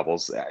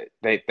doubles.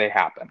 They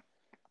happen.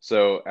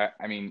 So,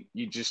 I mean,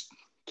 you just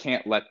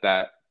can't let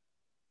that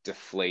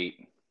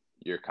deflate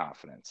your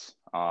confidence.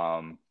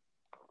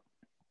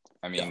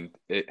 I Yeah. mean,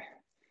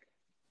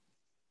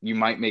 you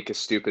might make a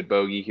stupid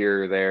bogey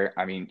here or there.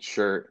 I mean,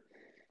 sure,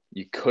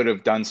 you could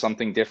have done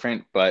something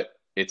different, but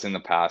it's in the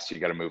past. You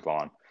got to move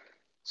on.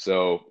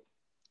 So,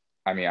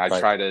 I mean, I Right.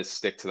 try to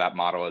stick to that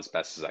model as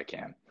best as I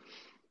can.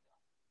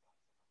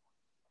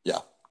 Yeah.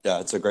 Yeah.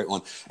 It's a great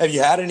one. Have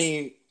you had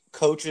any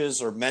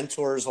coaches or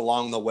mentors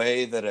along the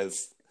way that have,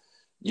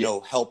 Yeah,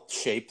 helped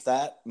shape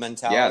that yeah,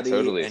 mentality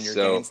totally. and your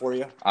game So, for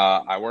you?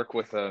 I work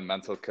with a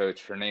mental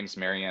coach. Her name's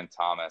Marianne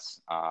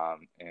Thomas,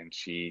 and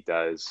she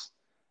does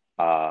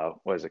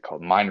what is it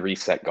called? Mind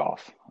Reset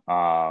Golf.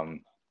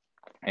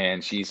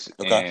 And she's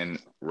Okay. in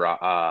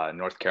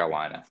North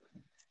Carolina.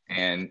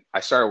 And I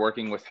started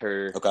working with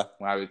her Okay.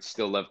 when I was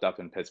still lived up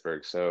in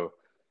Pittsburgh. So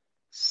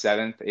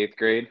seventh, eighth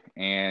grade,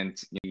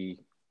 and we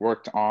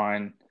worked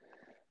on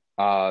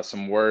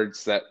some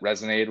words that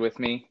resonated with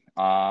me,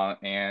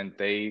 and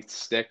they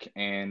stick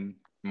in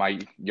my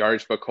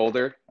yardage book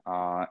holder.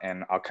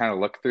 And I'll kind of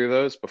look through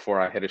those before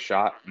I hit a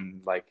shot,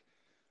 and like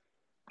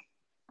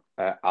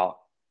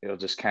it'll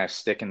just kind of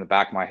stick in the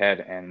back of my head,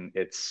 and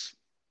it's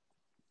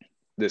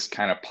this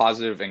kind of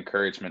positive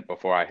encouragement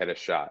before I hit a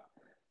shot.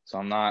 So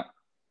I'm not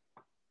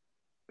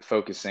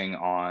focusing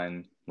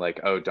on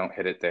like, oh, don't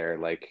hit it there.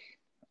 Like,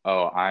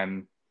 oh,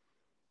 I'm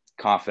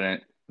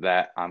confident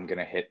that I'm going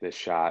to hit this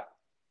shot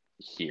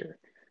here.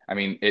 I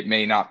mean, it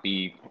may not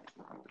be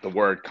the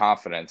word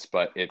confidence,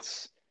 but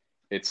it's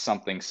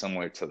something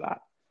similar to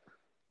that.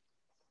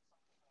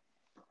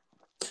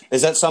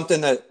 Is that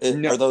something No,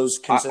 are those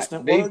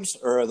consistent they've words,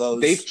 or are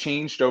they've those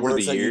changed over the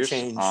words that you years.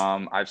 change?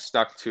 I've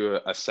stuck to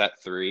a set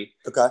three,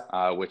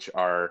 Okay. which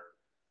are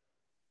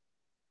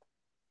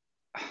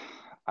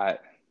I,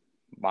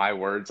 my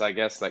words, I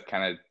guess, that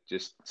kind of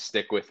just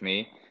stick with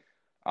me.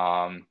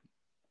 Um,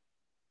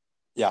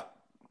 Yeah.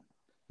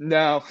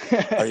 no.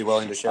 Are you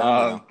willing to share them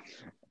or um, no?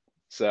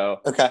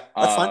 so, Okay.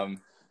 That's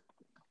fine.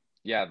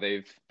 yeah,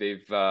 they've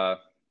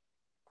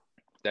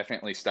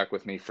definitely stuck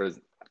with me for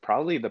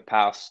probably the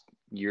past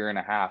year and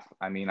a half.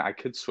 I mean, I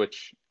could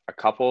switch a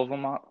couple of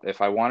them up if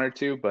I wanted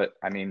to, but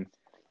I mean,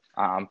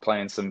 I'm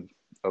playing some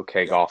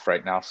okay Yeah. golf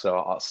right now, so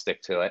I'll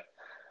stick to it.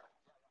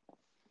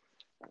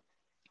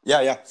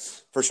 Yeah, yeah,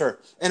 for sure.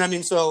 And I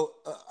mean, so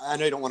I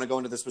know you don't want to go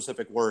into the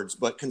specific words,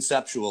 but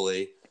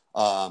conceptually,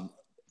 are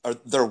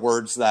there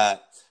words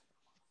that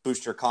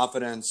boost your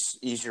confidence,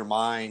 ease your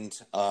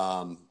mind,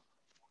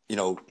 you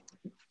know,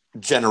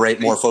 generate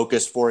more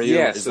focus for you?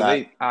 Yeah, Is so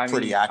that I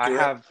pretty mean,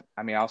 accurate?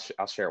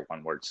 I'll share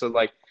one word. So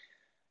like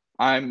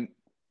I'm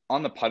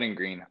on the putting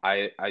green,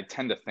 I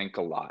tend to think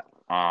a lot.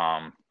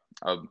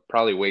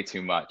 Probably way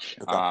too much.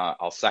 Okay.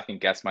 I'll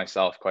second guess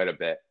myself quite a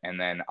bit, and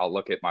then I'll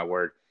look at my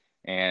word,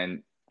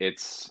 and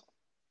it's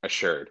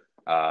assured.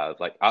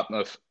 Like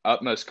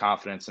utmost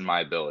confidence in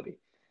my ability.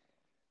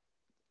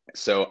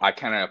 So I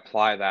kind of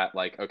apply that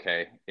like,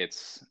 okay,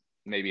 it's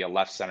maybe a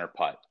left center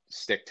putt.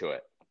 Stick to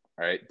it.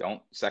 All right.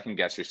 Don't second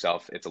guess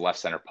yourself. It's a left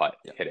center putt.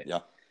 Yeah. Hit it.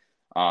 Yeah.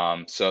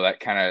 So that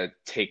kind of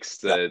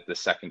takes Yeah. the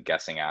second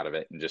guessing out of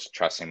it and just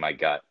trusting my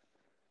gut.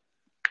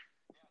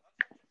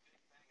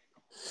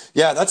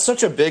 Yeah, that's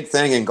such a big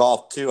thing in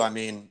golf too. I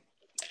mean,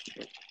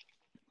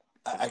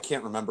 I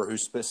can't remember who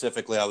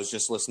specifically I was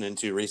just listening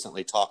to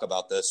recently talk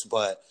about this,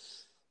 but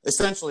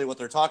essentially what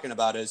they're talking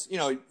about is,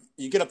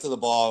 you get up to the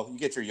ball, you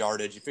get your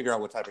yardage, you figure out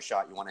what type of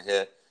shot you want to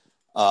hit,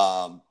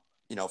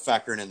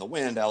 factoring in the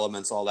wind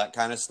elements, all that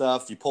kind of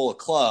stuff. You pull a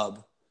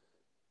club,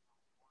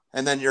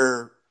 and then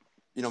you're,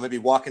 maybe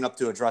walking up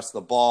to address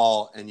the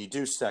ball, and you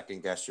do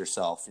second guess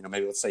yourself.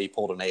 Maybe let's say you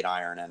pulled an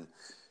 8-iron, and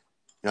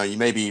you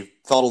maybe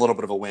felt a little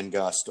bit of a wind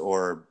gust,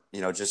 or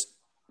just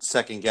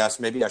second guess.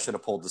 Maybe I should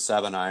have pulled the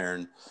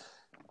 7-iron.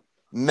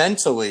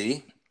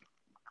 Mentally,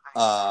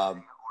 uh,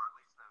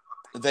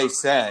 they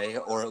say,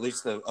 or at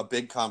least a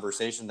big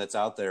conversation that's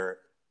out there,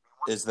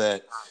 is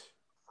that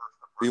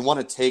we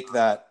want to take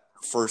that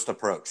first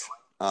approach.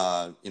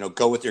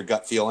 Go with your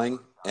gut feeling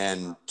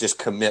and just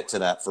commit to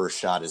that first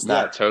shot. Is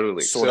Yeah, that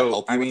totally. sort of So,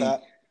 help I you with mean,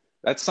 that?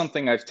 that's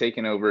something I've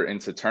taken over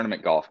into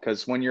tournament golf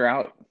because when you're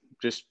out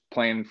just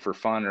playing for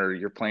fun or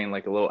you're playing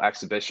like a little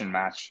exhibition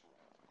match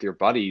with your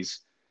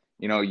buddies,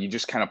 you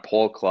just kind of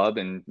pull a club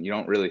and you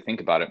don't really think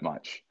about it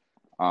much.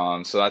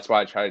 So that's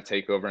why I try to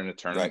take over into Right.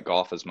 tournament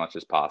golf as much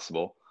as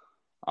possible.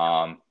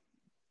 Um,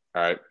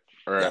 or,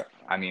 Yeah.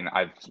 I mean,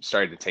 I've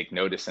started to take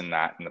notice in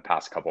that in the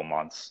past couple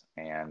months,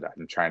 and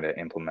I'm trying to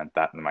implement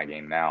that in my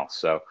game now.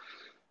 So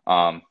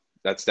um,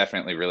 that's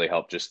definitely really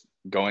helped. Just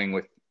going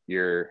with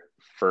your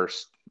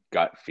first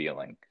gut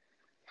feeling.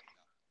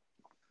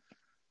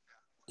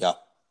 Yeah.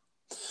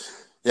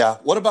 Yeah.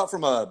 What about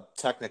from a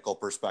technical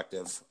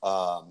perspective?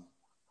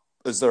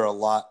 Is there a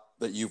lot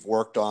that you've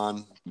worked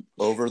on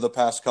over the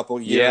past couple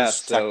Yeah, years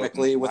so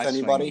technically with my swing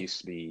anybody? used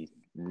to be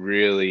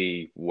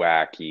really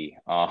wacky.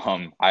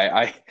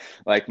 I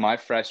like my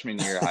freshman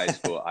year of high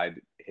school,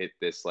 I'd hit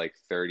this like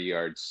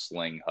 30-yard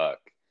sling hook.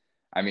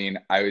 I mean,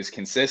 I was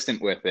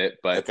consistent with it,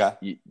 but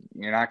Okay.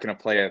 you're not going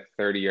to play a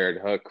 30-yard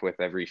hook with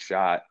every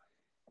shot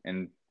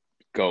and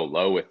go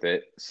low with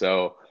it.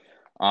 So,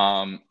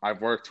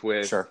 I've worked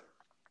with Sure.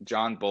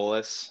 John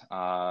Bullis,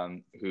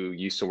 who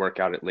used to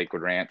work out at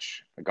Lakewood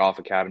Ranch Golf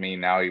Academy.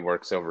 Now he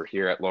works over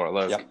here at Laurel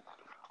Oak. Yep.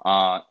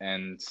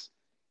 And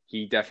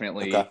he Okay.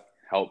 definitely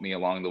helped me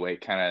along the way,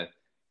 kind of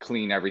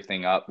clean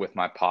everything up with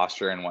my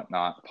posture and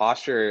whatnot.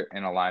 Posture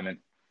and alignment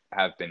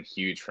have been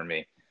huge for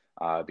me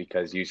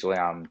because usually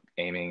I'm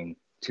aiming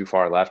too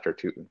far left or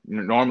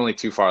normally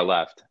too far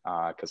left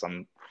because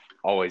I'm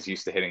always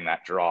used to hitting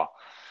that draw.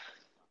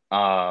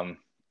 Um,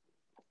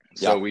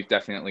 so Yeah. we've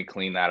definitely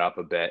cleaned that up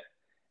a bit.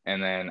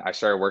 And then I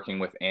started working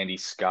with Andy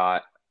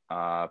Scott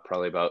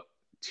probably about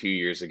 2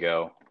 years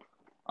ago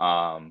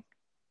um,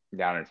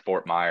 down in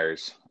Fort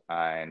Myers.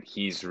 And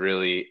he's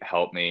really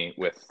helped me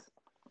with,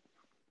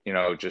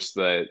 just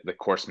the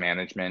course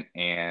management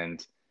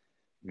and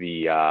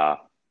the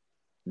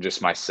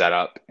just my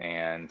setup.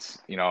 And,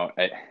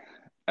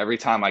 every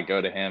time I go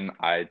to him,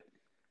 I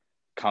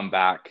come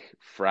back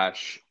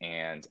fresh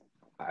and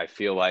I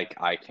feel like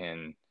I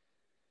can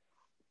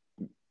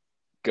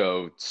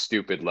go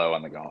stupid low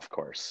on the golf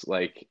course.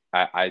 Like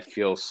I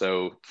feel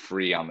so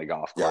free on the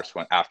golf Yeah. course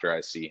when after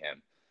I see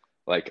him.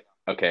 Like,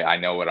 okay, I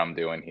know what I'm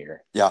doing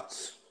here. Yeah.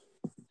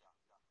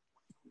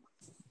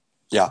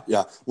 Yeah.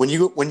 Yeah. When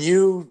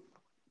you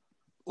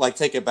like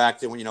take it back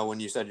to when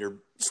you said your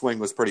swing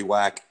was pretty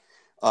whack,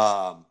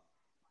 um,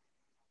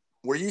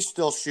 were you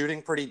still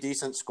shooting pretty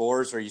decent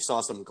scores, or you saw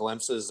some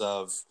glimpses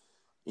of,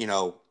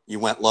 you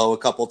went low a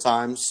couple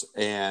times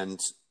and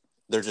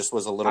there just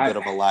was a little bit I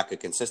of a lack of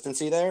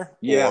consistency there?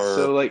 Yeah,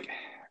 so Or like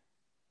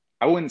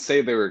I wouldn't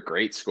say they were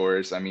great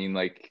scores. I mean,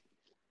 like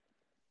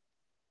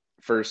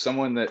for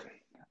someone that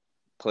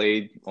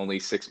played only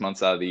 6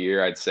 months out of the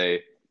year, I'd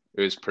say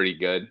it was pretty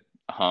good.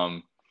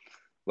 Um,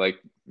 like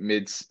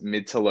mid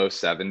to low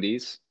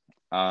 70s.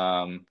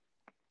 Um,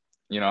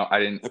 I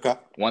didn't okay,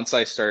 once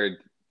I started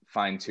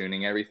fine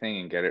tuning everything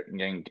and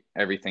getting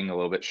everything a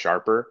little bit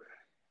sharper.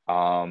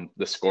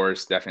 The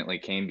scores definitely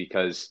came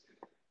because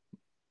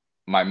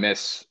my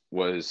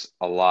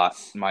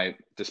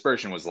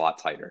dispersion was a lot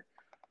tighter.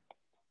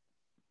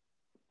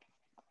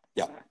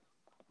 yeah,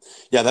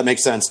 yeah, that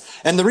makes sense.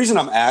 And the reason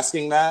I'm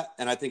asking that,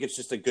 and I think it's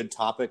just a good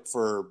topic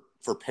for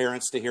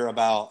parents to hear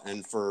about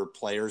and for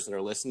players that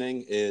are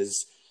listening,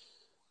 is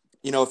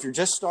if you're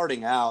just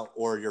starting out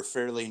or you're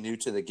fairly new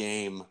to the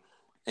game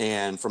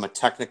and from a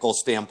technical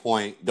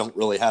standpoint don't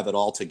really have it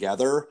all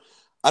together,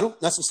 I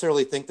don't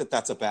necessarily think that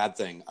that's a bad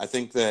thing. I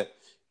think that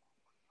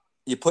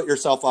you put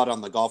yourself out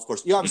on the golf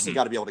course. You obviously Hmm.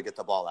 got to be able to get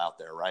the ball out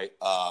there, right?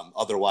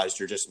 Otherwise,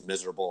 you're just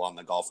miserable on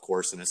the golf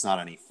course and it's not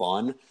any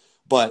fun.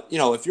 But,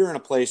 if you're in a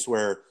place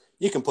where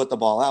you can put the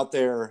ball out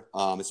there,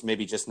 it's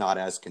maybe just not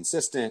as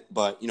consistent,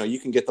 but, you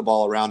can get the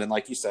ball around. And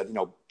like you said,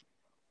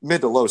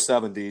 mid to low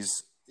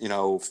 70s,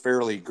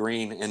 fairly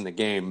green in the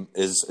game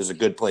is a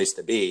good place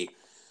to be.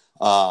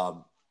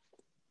 Um,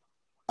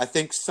 I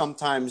think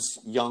sometimes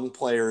young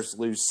players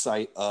lose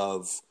sight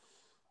of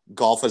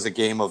golf as a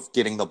game of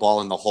getting the ball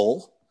in the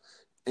hole,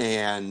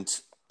 and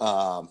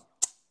um,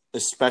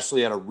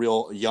 especially at a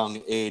real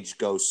young age,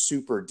 go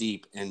super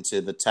deep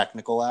into the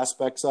technical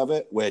aspects of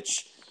it,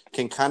 which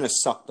can kind of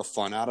suck the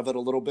fun out of it a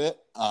little bit.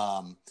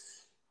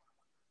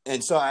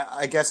 And so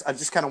I guess I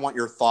just kind of want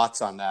your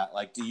thoughts on that.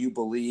 Like, do you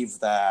believe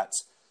that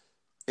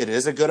it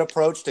is a good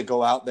approach to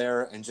go out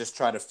there and just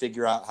try to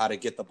figure out how to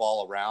get the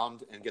ball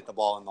around and get the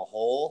ball in the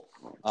hole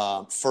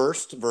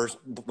first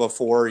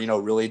before,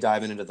 really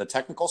diving into the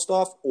technical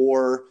stuff?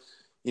 Or,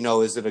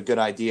 is it a good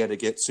idea to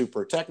get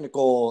super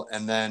technical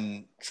and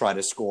then try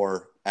to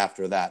score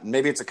after that? And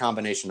maybe it's a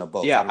combination of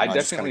both. Yeah, I don't I know. I'm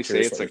just kind definitely of say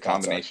curious it's what a your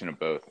thoughts are. combination of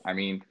both. I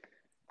mean,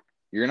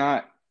 you're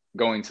not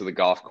going to the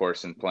golf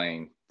course and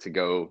playing to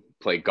go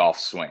play golf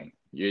swing.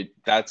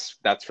 That's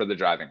for the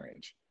driving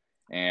range.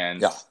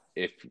 And Yeah.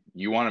 if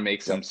you want to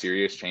make some Yep.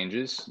 serious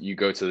changes, you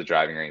go to the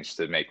driving range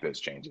to make those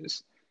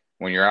changes.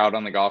 When you're out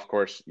on the golf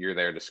course, you're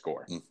there to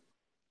score.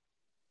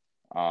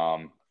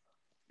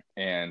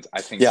 And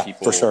I think Yeah, for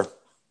people sure.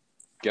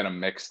 get them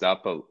mixed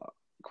up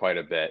quite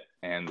a bit,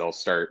 and they'll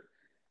start.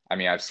 I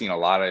mean, I've seen a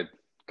lot of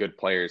good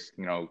players,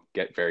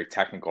 get very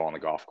technical on the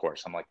golf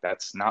course. I'm like,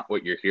 that's not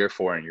what you're here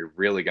for, and you're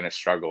really going to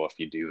struggle if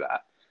you do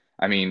that.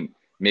 I mean,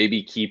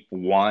 maybe keep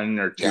one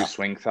or two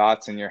swing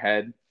thoughts in your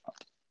head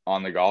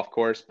on the golf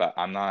course, but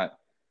I'm not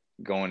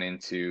going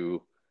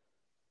into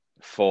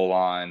full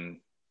on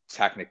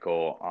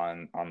technical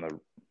on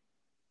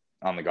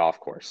the golf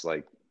course.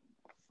 Like,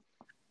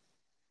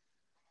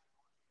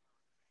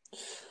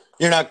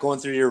 you're not going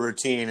through your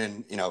routine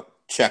and,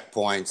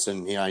 checkpoints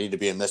and, I need to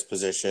be in this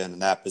position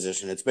and that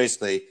position. It's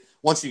basically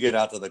once you get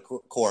out to the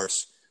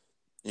course,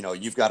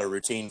 you've got a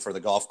routine for the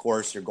golf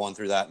course. You're going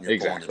through that and you're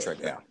pulling the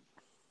trigger.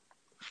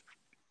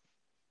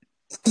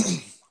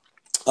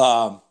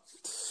 Yeah.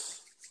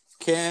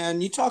 Can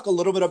you talk a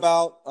little bit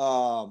about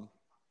a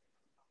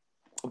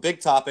big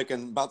topic,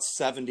 and about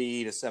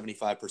 70 to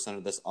 75%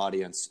 of this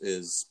audience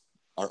is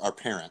our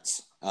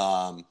parents.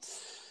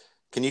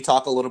 Can you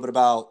talk a little bit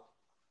about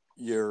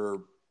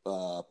your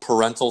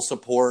parental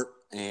support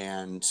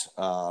and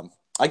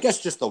I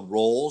guess just the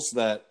roles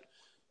that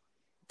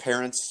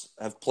parents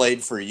have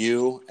played for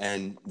you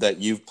and that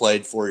you've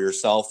played for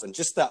yourself, and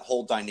just that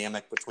whole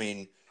dynamic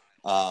between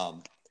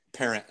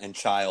parent and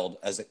child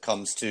as it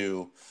comes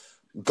to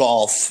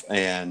golf,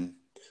 and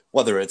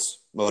whether it's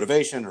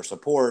motivation or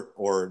support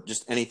or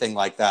just anything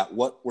like that?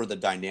 What were the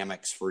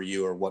dynamics for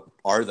you, or what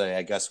are they,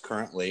 I guess,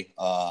 currently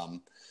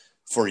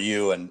for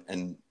you,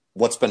 and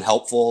what's been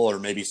helpful, or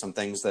maybe some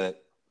things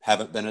that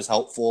haven't been as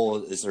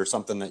helpful? Is there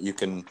something that you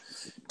can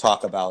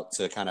talk about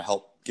to kind of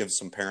help give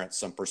some parents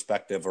some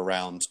perspective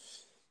around,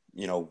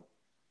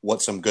 what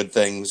some good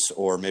things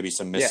or maybe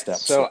some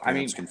missteps that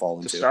parents can fall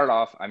into? To start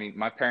off,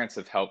 my parents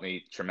have helped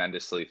me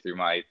tremendously through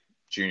my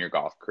junior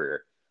golf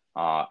career.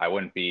 I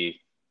wouldn't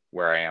be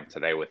where I am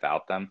today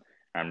without them.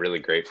 I'm really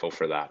grateful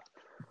for that.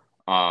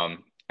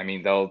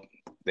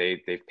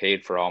 They've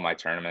paid for all my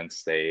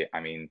tournaments. They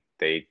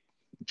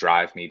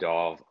drive me to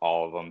all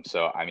of them.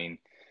 So, I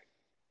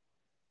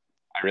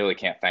really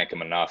can't thank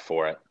them enough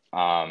for it.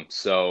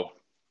 So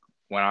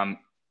when I'm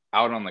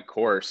out on the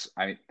course,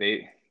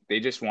 they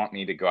just want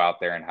me to go out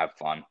there and have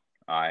fun,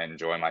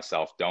 enjoy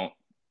myself. Don't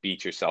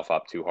beat yourself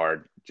up too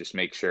hard. Just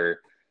make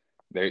sure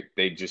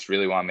they just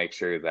really want to make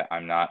sure that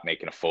I'm not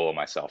making a fool of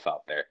myself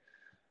out there.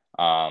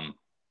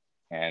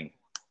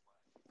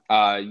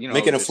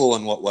 Making a fool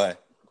in what way?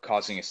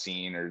 Causing a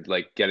scene or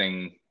like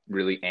getting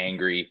really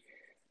angry.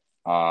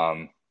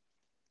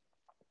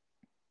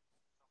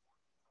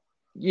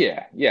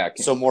 Yeah.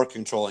 So more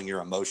controlling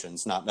your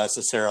emotions, not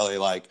necessarily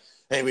like,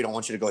 hey, we don't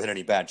want you to go hit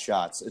any bad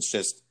shots. It's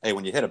just, hey,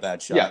 when you hit a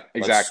bad shot,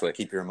 exactly.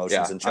 Keep your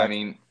emotions in check.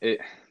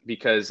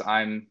 Because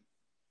I'm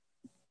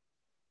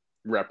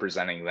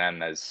representing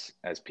them as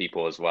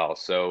people as well.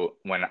 So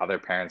when other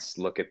parents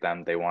look at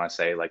them, they want to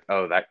say like,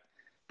 oh, that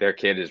their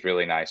kid is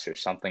really nice or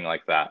something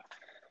like that.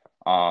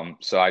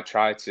 So I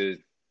try to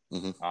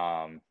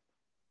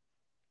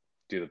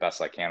do the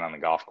best I can on the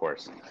golf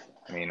course.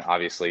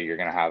 Obviously you're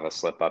going to have a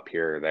slip up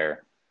here or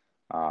there.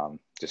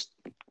 Just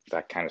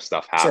that kind of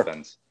stuff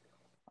happens.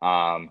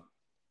 Sure.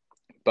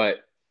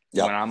 But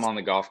when I'm on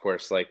the golf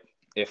course, like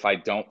if I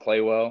don't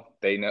play well,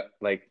 they know,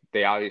 like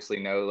they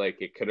obviously know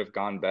like it could have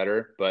gone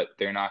better, but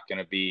they're not going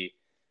to be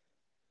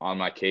on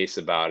my case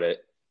about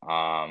it.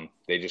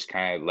 They just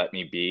kind of let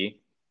me be.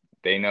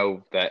 They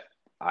know that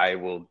I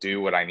will do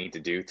what I need to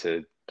do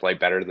to play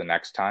better the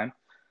next time.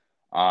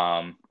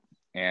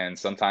 And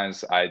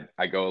sometimes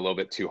I go a little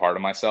bit too hard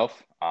on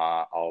myself.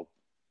 I'll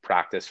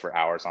practice for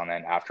hours on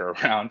end after a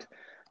round,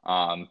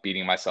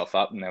 beating myself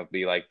up, and they'll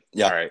be like,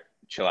 all right,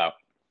 chill out,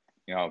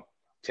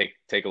 take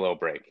a little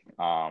break.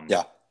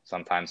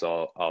 Sometimes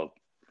I'll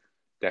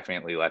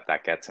definitely let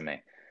that get to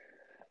me.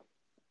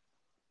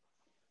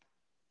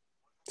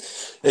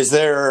 Was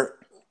there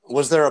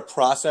a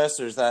process,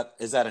 or is that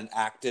an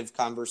active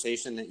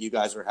conversation that you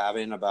guys are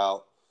having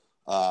about,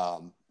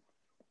 how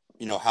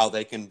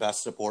they can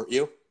best support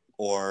you?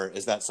 Or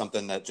is that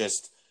something that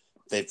just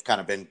they've kind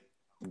of been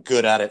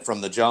good at it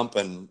from the jump,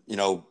 and,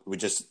 we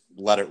just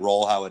let it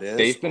roll how it is?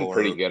 They've been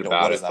pretty good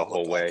about it the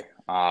whole way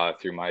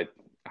through my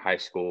high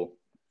school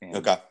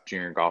and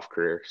junior golf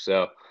career.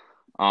 So,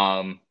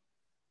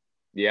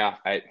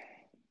 they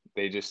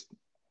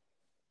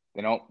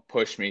they don't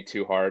push me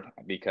too hard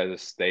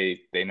because they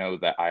know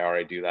that I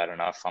already do that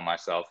enough on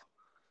myself.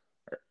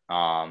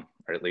 Or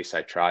at least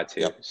I try to.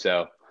 Yep.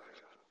 So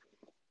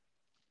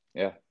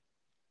yeah.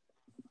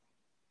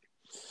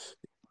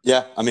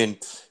 Yeah. I mean,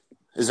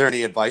 is there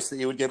any advice that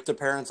you would give to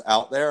parents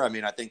out there? I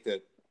mean, I think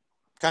that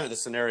kind of the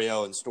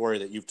scenario and story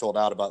that you've told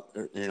about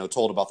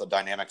the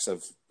dynamics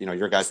of,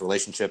 your guys'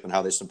 relationship and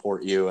how they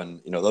support you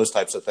and, those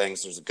types of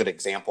things. There's a good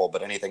example,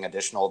 but anything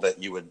additional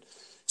that you would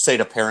say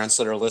to parents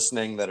that are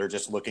listening that are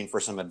just looking for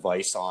some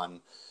advice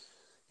on,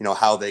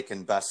 how they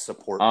can best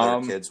support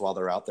their kids while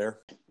they're out there?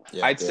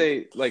 Yeah, I'd good.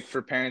 say like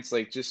for parents,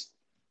 like just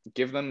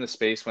give them the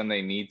space when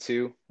they need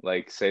to.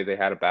 Like say they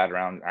had a bad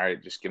round, all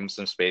right, just give them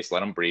some space,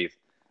 let them breathe.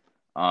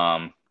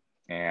 And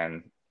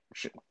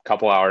a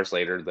couple hours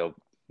later, the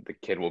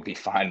kid will be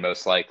fine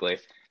most likely,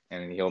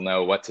 and he'll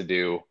know what to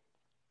do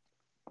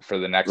for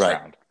the next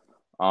Right.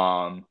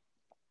 round.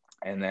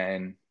 And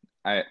then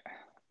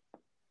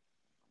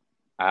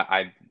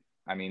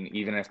I mean,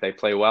 even if they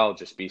play well,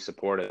 just be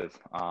supportive.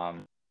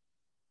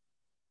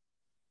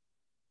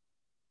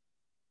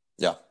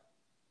 Yeah.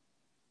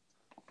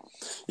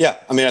 Yeah.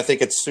 I mean, I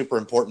think it's super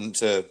important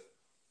to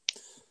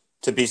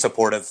be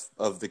supportive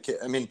of the kid.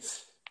 I mean,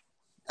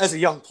 as a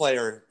young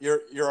player,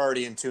 you're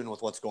already in tune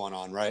with what's going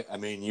on, right? I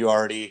mean, you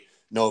already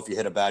know if you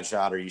hit a bad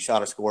shot or you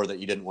shot a score that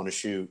you didn't want to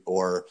shoot,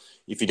 or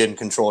if you didn't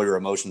control your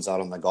emotions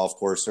out on the golf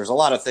course. There's a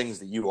lot of things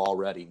that you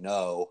already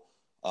know,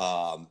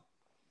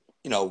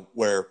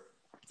 where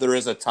there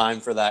is a time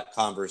for that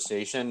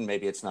conversation.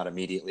 Maybe it's not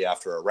immediately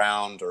after a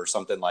round or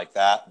something like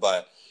that,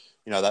 but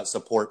that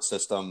support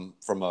system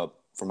from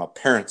a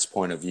parent's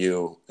point of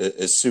view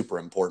is super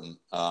important.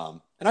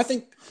 And I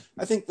think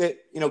that,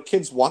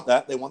 kids want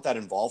that. They want that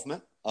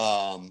involvement.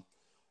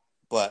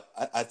 But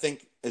I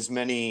think as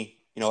many,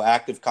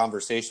 active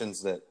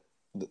conversations that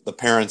the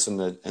parents and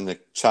the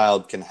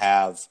child can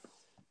have,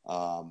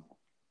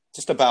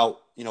 just about,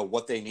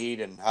 what they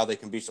need and how they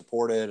can be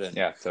supported and,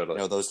 Yeah,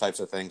 totally. Those types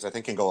of things, I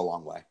think can go a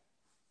long way.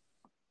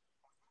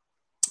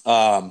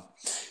 Well,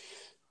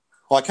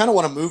 I kind of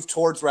want to move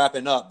towards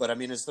wrapping up, but I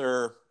mean,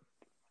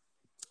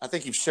 I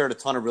think you've shared a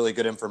ton of really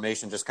good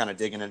information, just kind of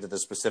digging into the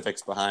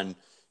specifics behind,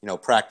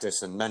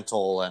 practice and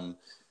mental and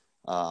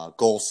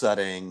goal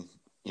setting.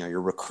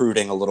 You're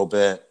recruiting a little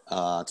bit,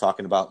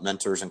 talking about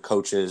mentors and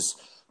coaches.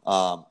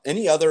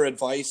 Any other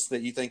advice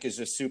that you think is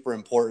just super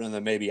important and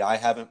that maybe I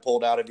haven't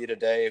pulled out of you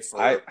today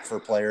for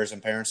players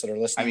and parents that are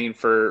listening? I mean,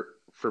 for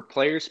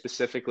players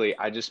specifically,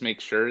 I just make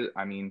sure.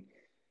 I mean,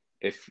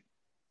 if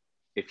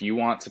you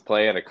want to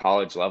play at a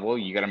college level,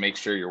 you got to make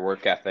sure your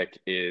work ethic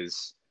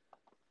is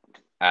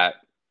at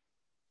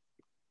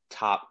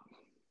top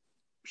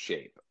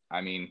shape. I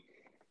mean,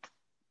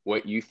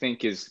 what you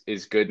think is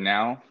good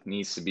now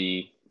needs to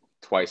be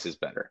twice as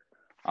better.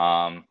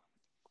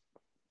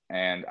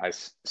 And I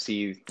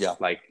see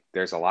like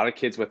there's a lot of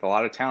kids with a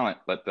lot of talent,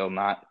 but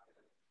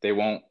they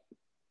won't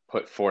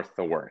put forth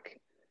the work.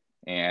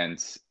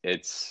 And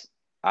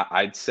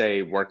I'd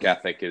say work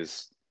ethic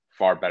is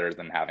far better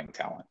than having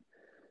talent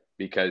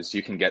because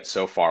you can get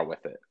so far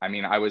with it. I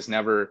mean, I was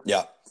never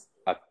a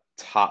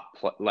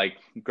like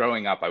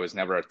growing up, I was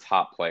never a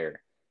top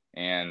player.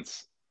 And,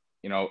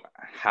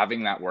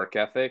 having that work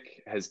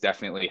ethic has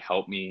definitely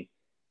helped me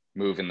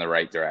move in the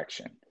right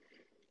direction.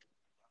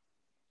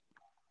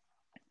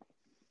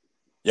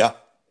 Yeah.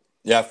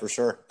 Yeah, for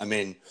sure. I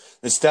mean,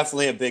 it's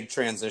definitely a big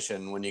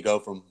transition when you go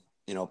from,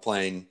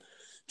 playing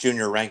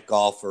junior ranked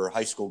golf or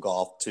high school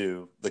golf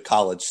to the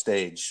college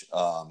stage.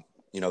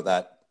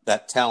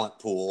 That talent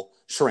pool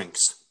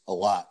shrinks a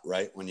lot,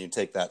 right, when you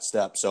take that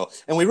step. So,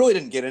 and we really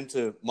didn't get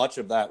into much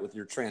of that with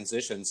your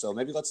transition. So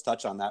maybe let's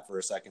touch on that for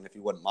a second, if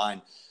you wouldn't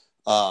mind.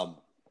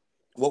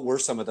 What were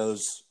some of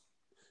those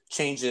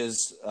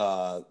changes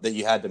that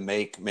you had to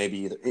make,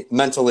 maybe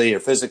mentally or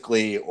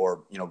physically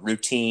or,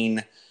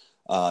 routine,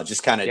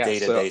 just kind of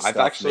day-to-day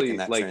stuff, making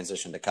that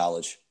transition to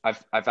college?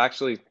 I've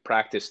actually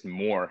practiced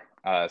more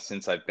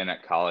since I've been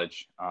at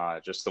college,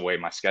 just the way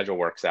my schedule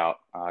works out,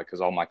 because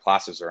all my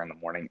classes are in the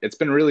morning. It's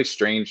been really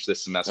strange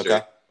this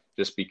semester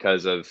just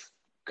because of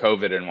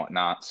COVID and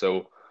whatnot.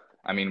 So,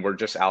 I mean, we're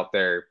just out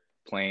there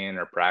playing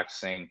or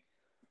practicing.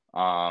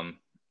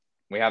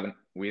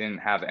 We didn't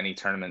have any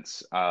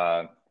tournaments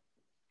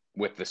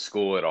with the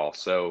school at all.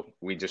 So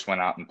we just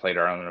went out and played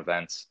our own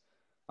events,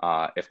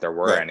 if there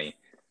were any.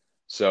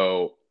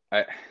 So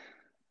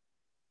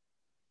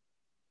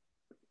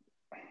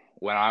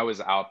when I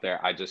was out there,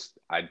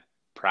 I'd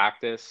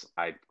practice,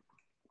 I'd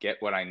get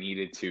what I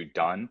needed to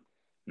done,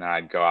 and then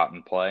I'd go out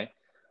and play.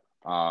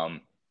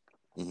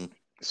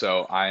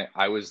 So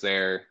I was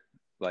there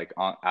like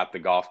at the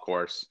golf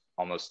course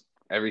almost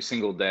every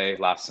single day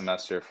last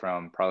semester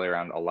from probably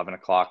around 11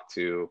 o'clock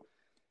to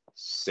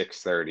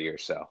 6:30 or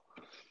so.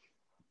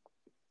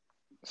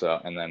 So,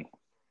 and then,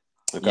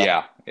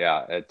 yeah,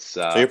 it's,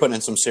 so you're putting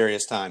in some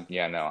serious time.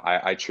 Yeah, no,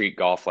 I treat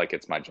golf like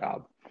it's my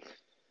job.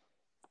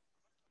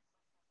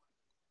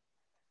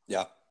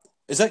 Yeah.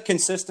 Is that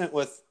consistent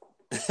with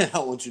I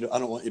don't want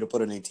you to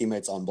put any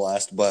teammates on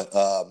blast, but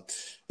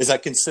is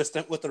that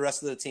consistent with the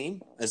rest of the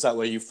team? Is that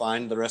what you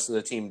find the rest of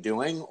the team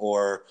doing,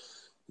 or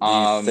do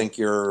you think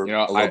you're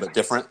a little bit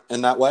different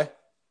in that way?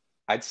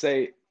 I'd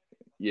say,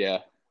 yeah.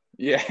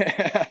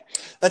 Yeah.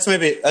 That's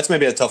maybe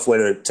a tough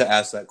way to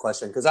ask that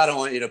question, because I don't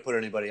want you to put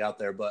anybody out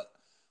there, but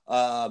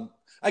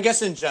I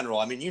guess in general,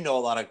 I mean, a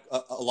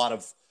lot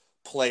of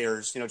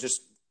players,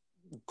 just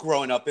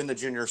growing up in the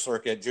junior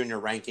circuit, junior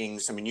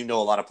rankings. I mean, a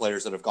lot of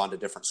players that have gone to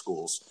different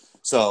schools.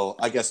 So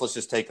I guess let's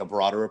just take a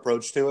broader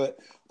approach to it.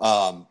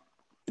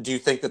 Do you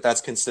think that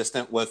that's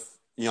consistent with,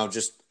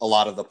 just a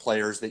lot of the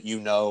players that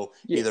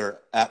either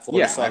at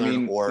Florida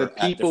Southern or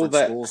at different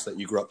schools that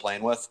you grew up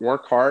playing with?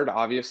 Work hard.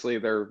 Obviously,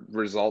 their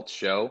results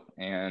show.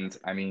 And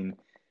I mean,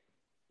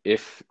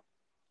 if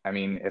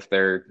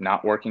they're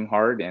not working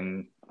hard,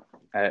 and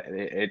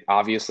it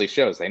obviously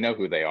shows, they know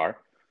who they are.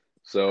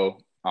 So,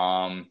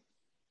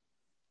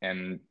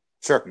 and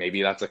sure,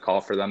 maybe that's a call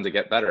for them to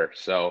get better.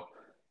 So,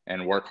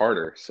 and work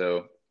harder.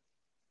 So,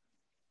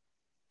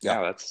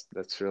 yeah,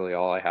 that's really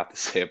all I have to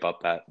say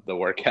about that, the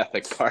work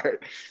ethic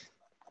part.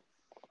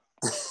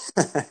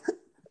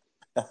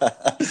 All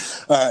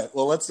right.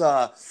 Well,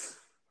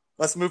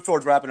 let's move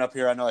towards wrapping up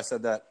here. I know I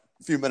said that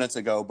a few minutes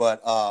ago,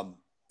 but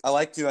I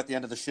like to, at the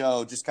end of the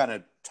show, just kind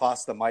of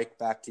toss the mic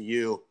back to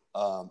you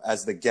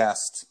as the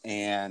guest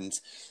and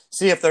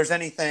see if there's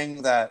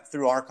anything that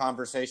through our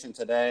conversation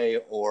today,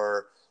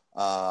 or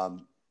I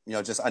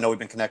know we've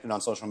been connected on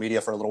social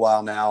media for a little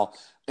while now.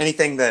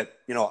 Anything that,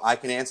 I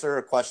can answer,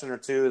 a question or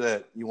two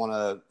that you want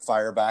to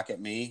fire back at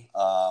me,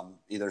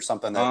 either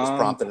something that was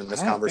prompted in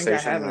this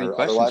conversation. I don't think I have any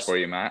questions otherwise for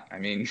you, Matt. I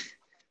mean,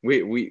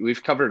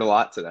 we've covered a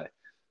lot today.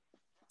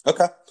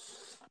 Okay.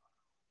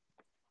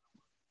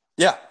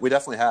 Yeah, we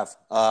definitely have.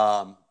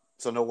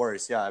 So no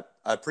worries. Yeah,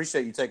 I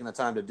appreciate you taking the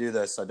time to do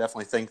this. I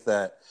definitely think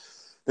that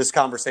this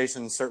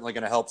conversation is certainly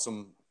going to help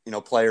some,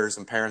 players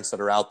and parents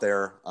that are out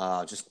there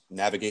just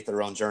navigate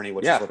their own journey,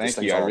 which is what this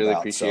thing's all about. I really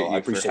appreciate you. I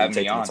appreciate you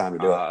taking the time to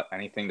do it.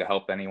 Anything to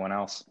help anyone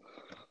else.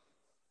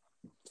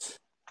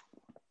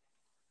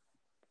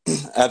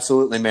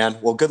 Absolutely, man.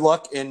 Well, good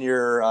luck in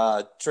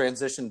your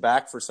transition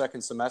back for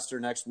second semester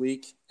next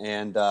week,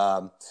 and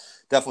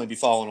definitely be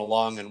following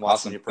along and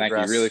watching you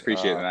progress. Thank you. Really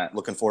appreciate that.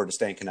 Looking forward to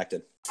staying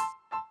connected.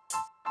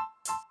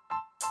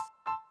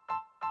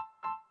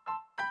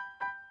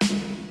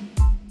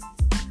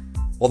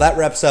 Well, that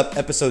wraps up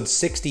episode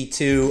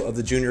 62 of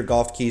the Junior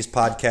Golf Keys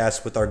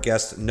podcast with our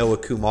guest, Noah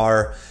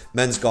Kumar,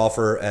 men's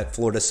golfer at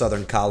Florida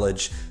Southern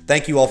College.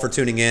 Thank you all for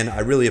tuning in. I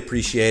really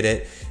appreciate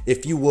it.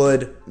 If you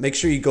would, make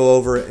sure you go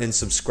over and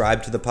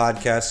subscribe to the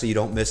podcast so you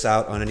don't miss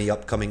out on any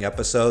upcoming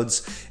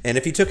episodes. And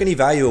if you took any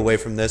value away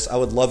from this, I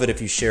would love it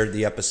if you shared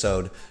the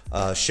episode,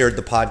 shared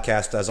the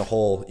podcast as a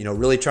whole,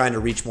 really trying to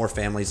reach more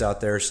families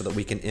out there so that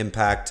we can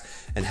impact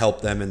and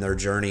help them in their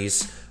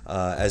journeys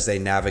as they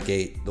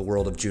navigate the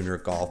world of junior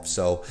golf.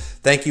 So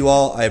thank you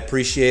all. I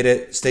appreciate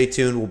it. Stay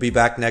tuned. We'll be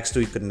back next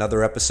week with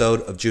another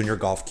episode of Junior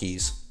Golf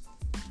Keys.